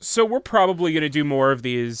 I'm not. So we're probably going to do more of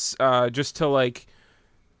these just to, like,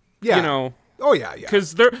 Yeah. you know... Oh, yeah, yeah.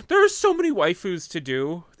 Because there are so many waifus to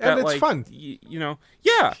do. And That, it's like, fun. You know,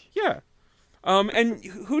 yeah. And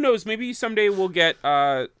who knows? Maybe someday we'll get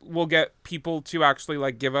people to actually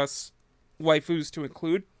like give us waifus to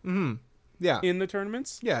include Yeah. in the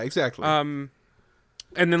tournaments. Yeah, exactly. And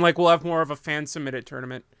then like we'll have more of a fan submitted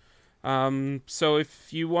tournament. So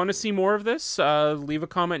if you want to see more of this, leave a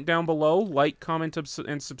comment down below, like, comment,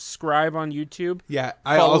 and subscribe on YouTube. yeah.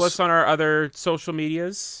 Follow us on our other social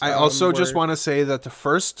medias. I also just want to say that the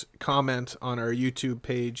first comment on our YouTube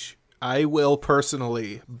page, I will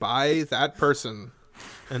personally buy that person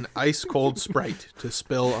an ice cold Sprite to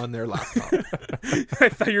spill on their laptop. I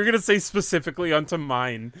thought you were gonna say specifically onto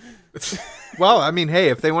mine. Well, I mean, hey,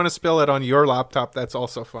 if they want to spill it on your laptop, that's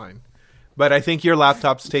also fine. But I think your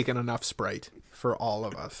laptop's taken enough Sprite for all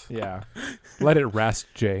of us. Yeah. Let it rest,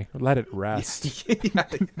 Jay. Let it rest. Yeah.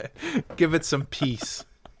 Give it some peace,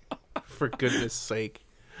 for goodness sake.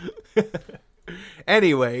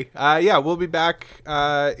 Anyway, yeah, we'll be back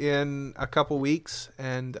in a couple weeks,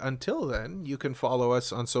 and until then, you can follow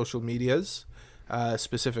us on social medias,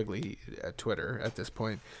 specifically Twitter at this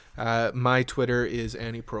point. My Twitter is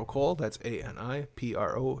AnnieProcole. That's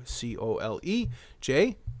ANIPROCOLE.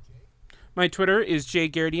 Jay? My Twitter is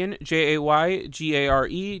jgaredian,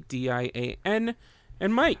 JayGaredian,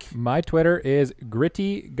 and Mike. My Twitter is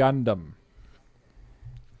Gritty Gundam.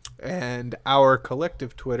 And our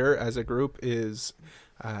collective Twitter as a group is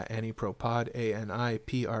AnniePropod,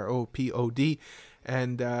 ANIPROPOD.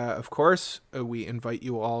 And of course, we invite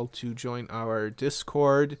you all to join our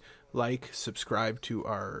Discord, subscribe to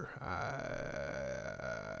our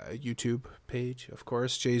YouTube page. Of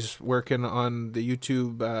course, Jay's working on the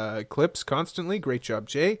YouTube clips constantly. Great job,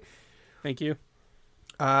 Jay. Thank you.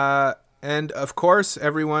 And of course,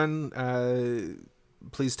 everyone,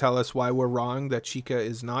 please tell us why we're wrong that Chica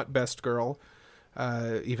is not best girl,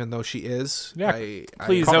 even though she is. Yeah,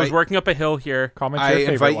 Please, I was working up a hill here. Comment I your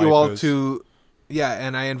favorite invite you all waifus. to,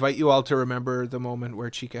 and I invite you all to remember the moment where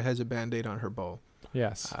Chica has a Band-Aid on her bow.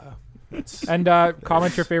 Yes. It's, And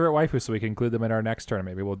comment your favorite waifu so we can include them in our next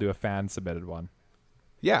tournament. Maybe we'll do a fan-submitted one.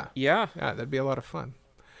 yeah, Yeah. that'd be a lot of fun.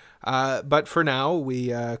 But for now,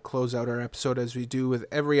 we close out our episode as we do with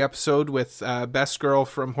every episode with Best Girl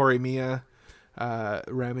from Horimiya,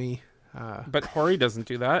 Remy. But Hori doesn't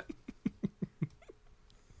do that.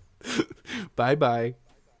 Bye-bye.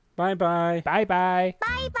 Bye-bye. Bye-bye.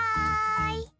 Bye bye.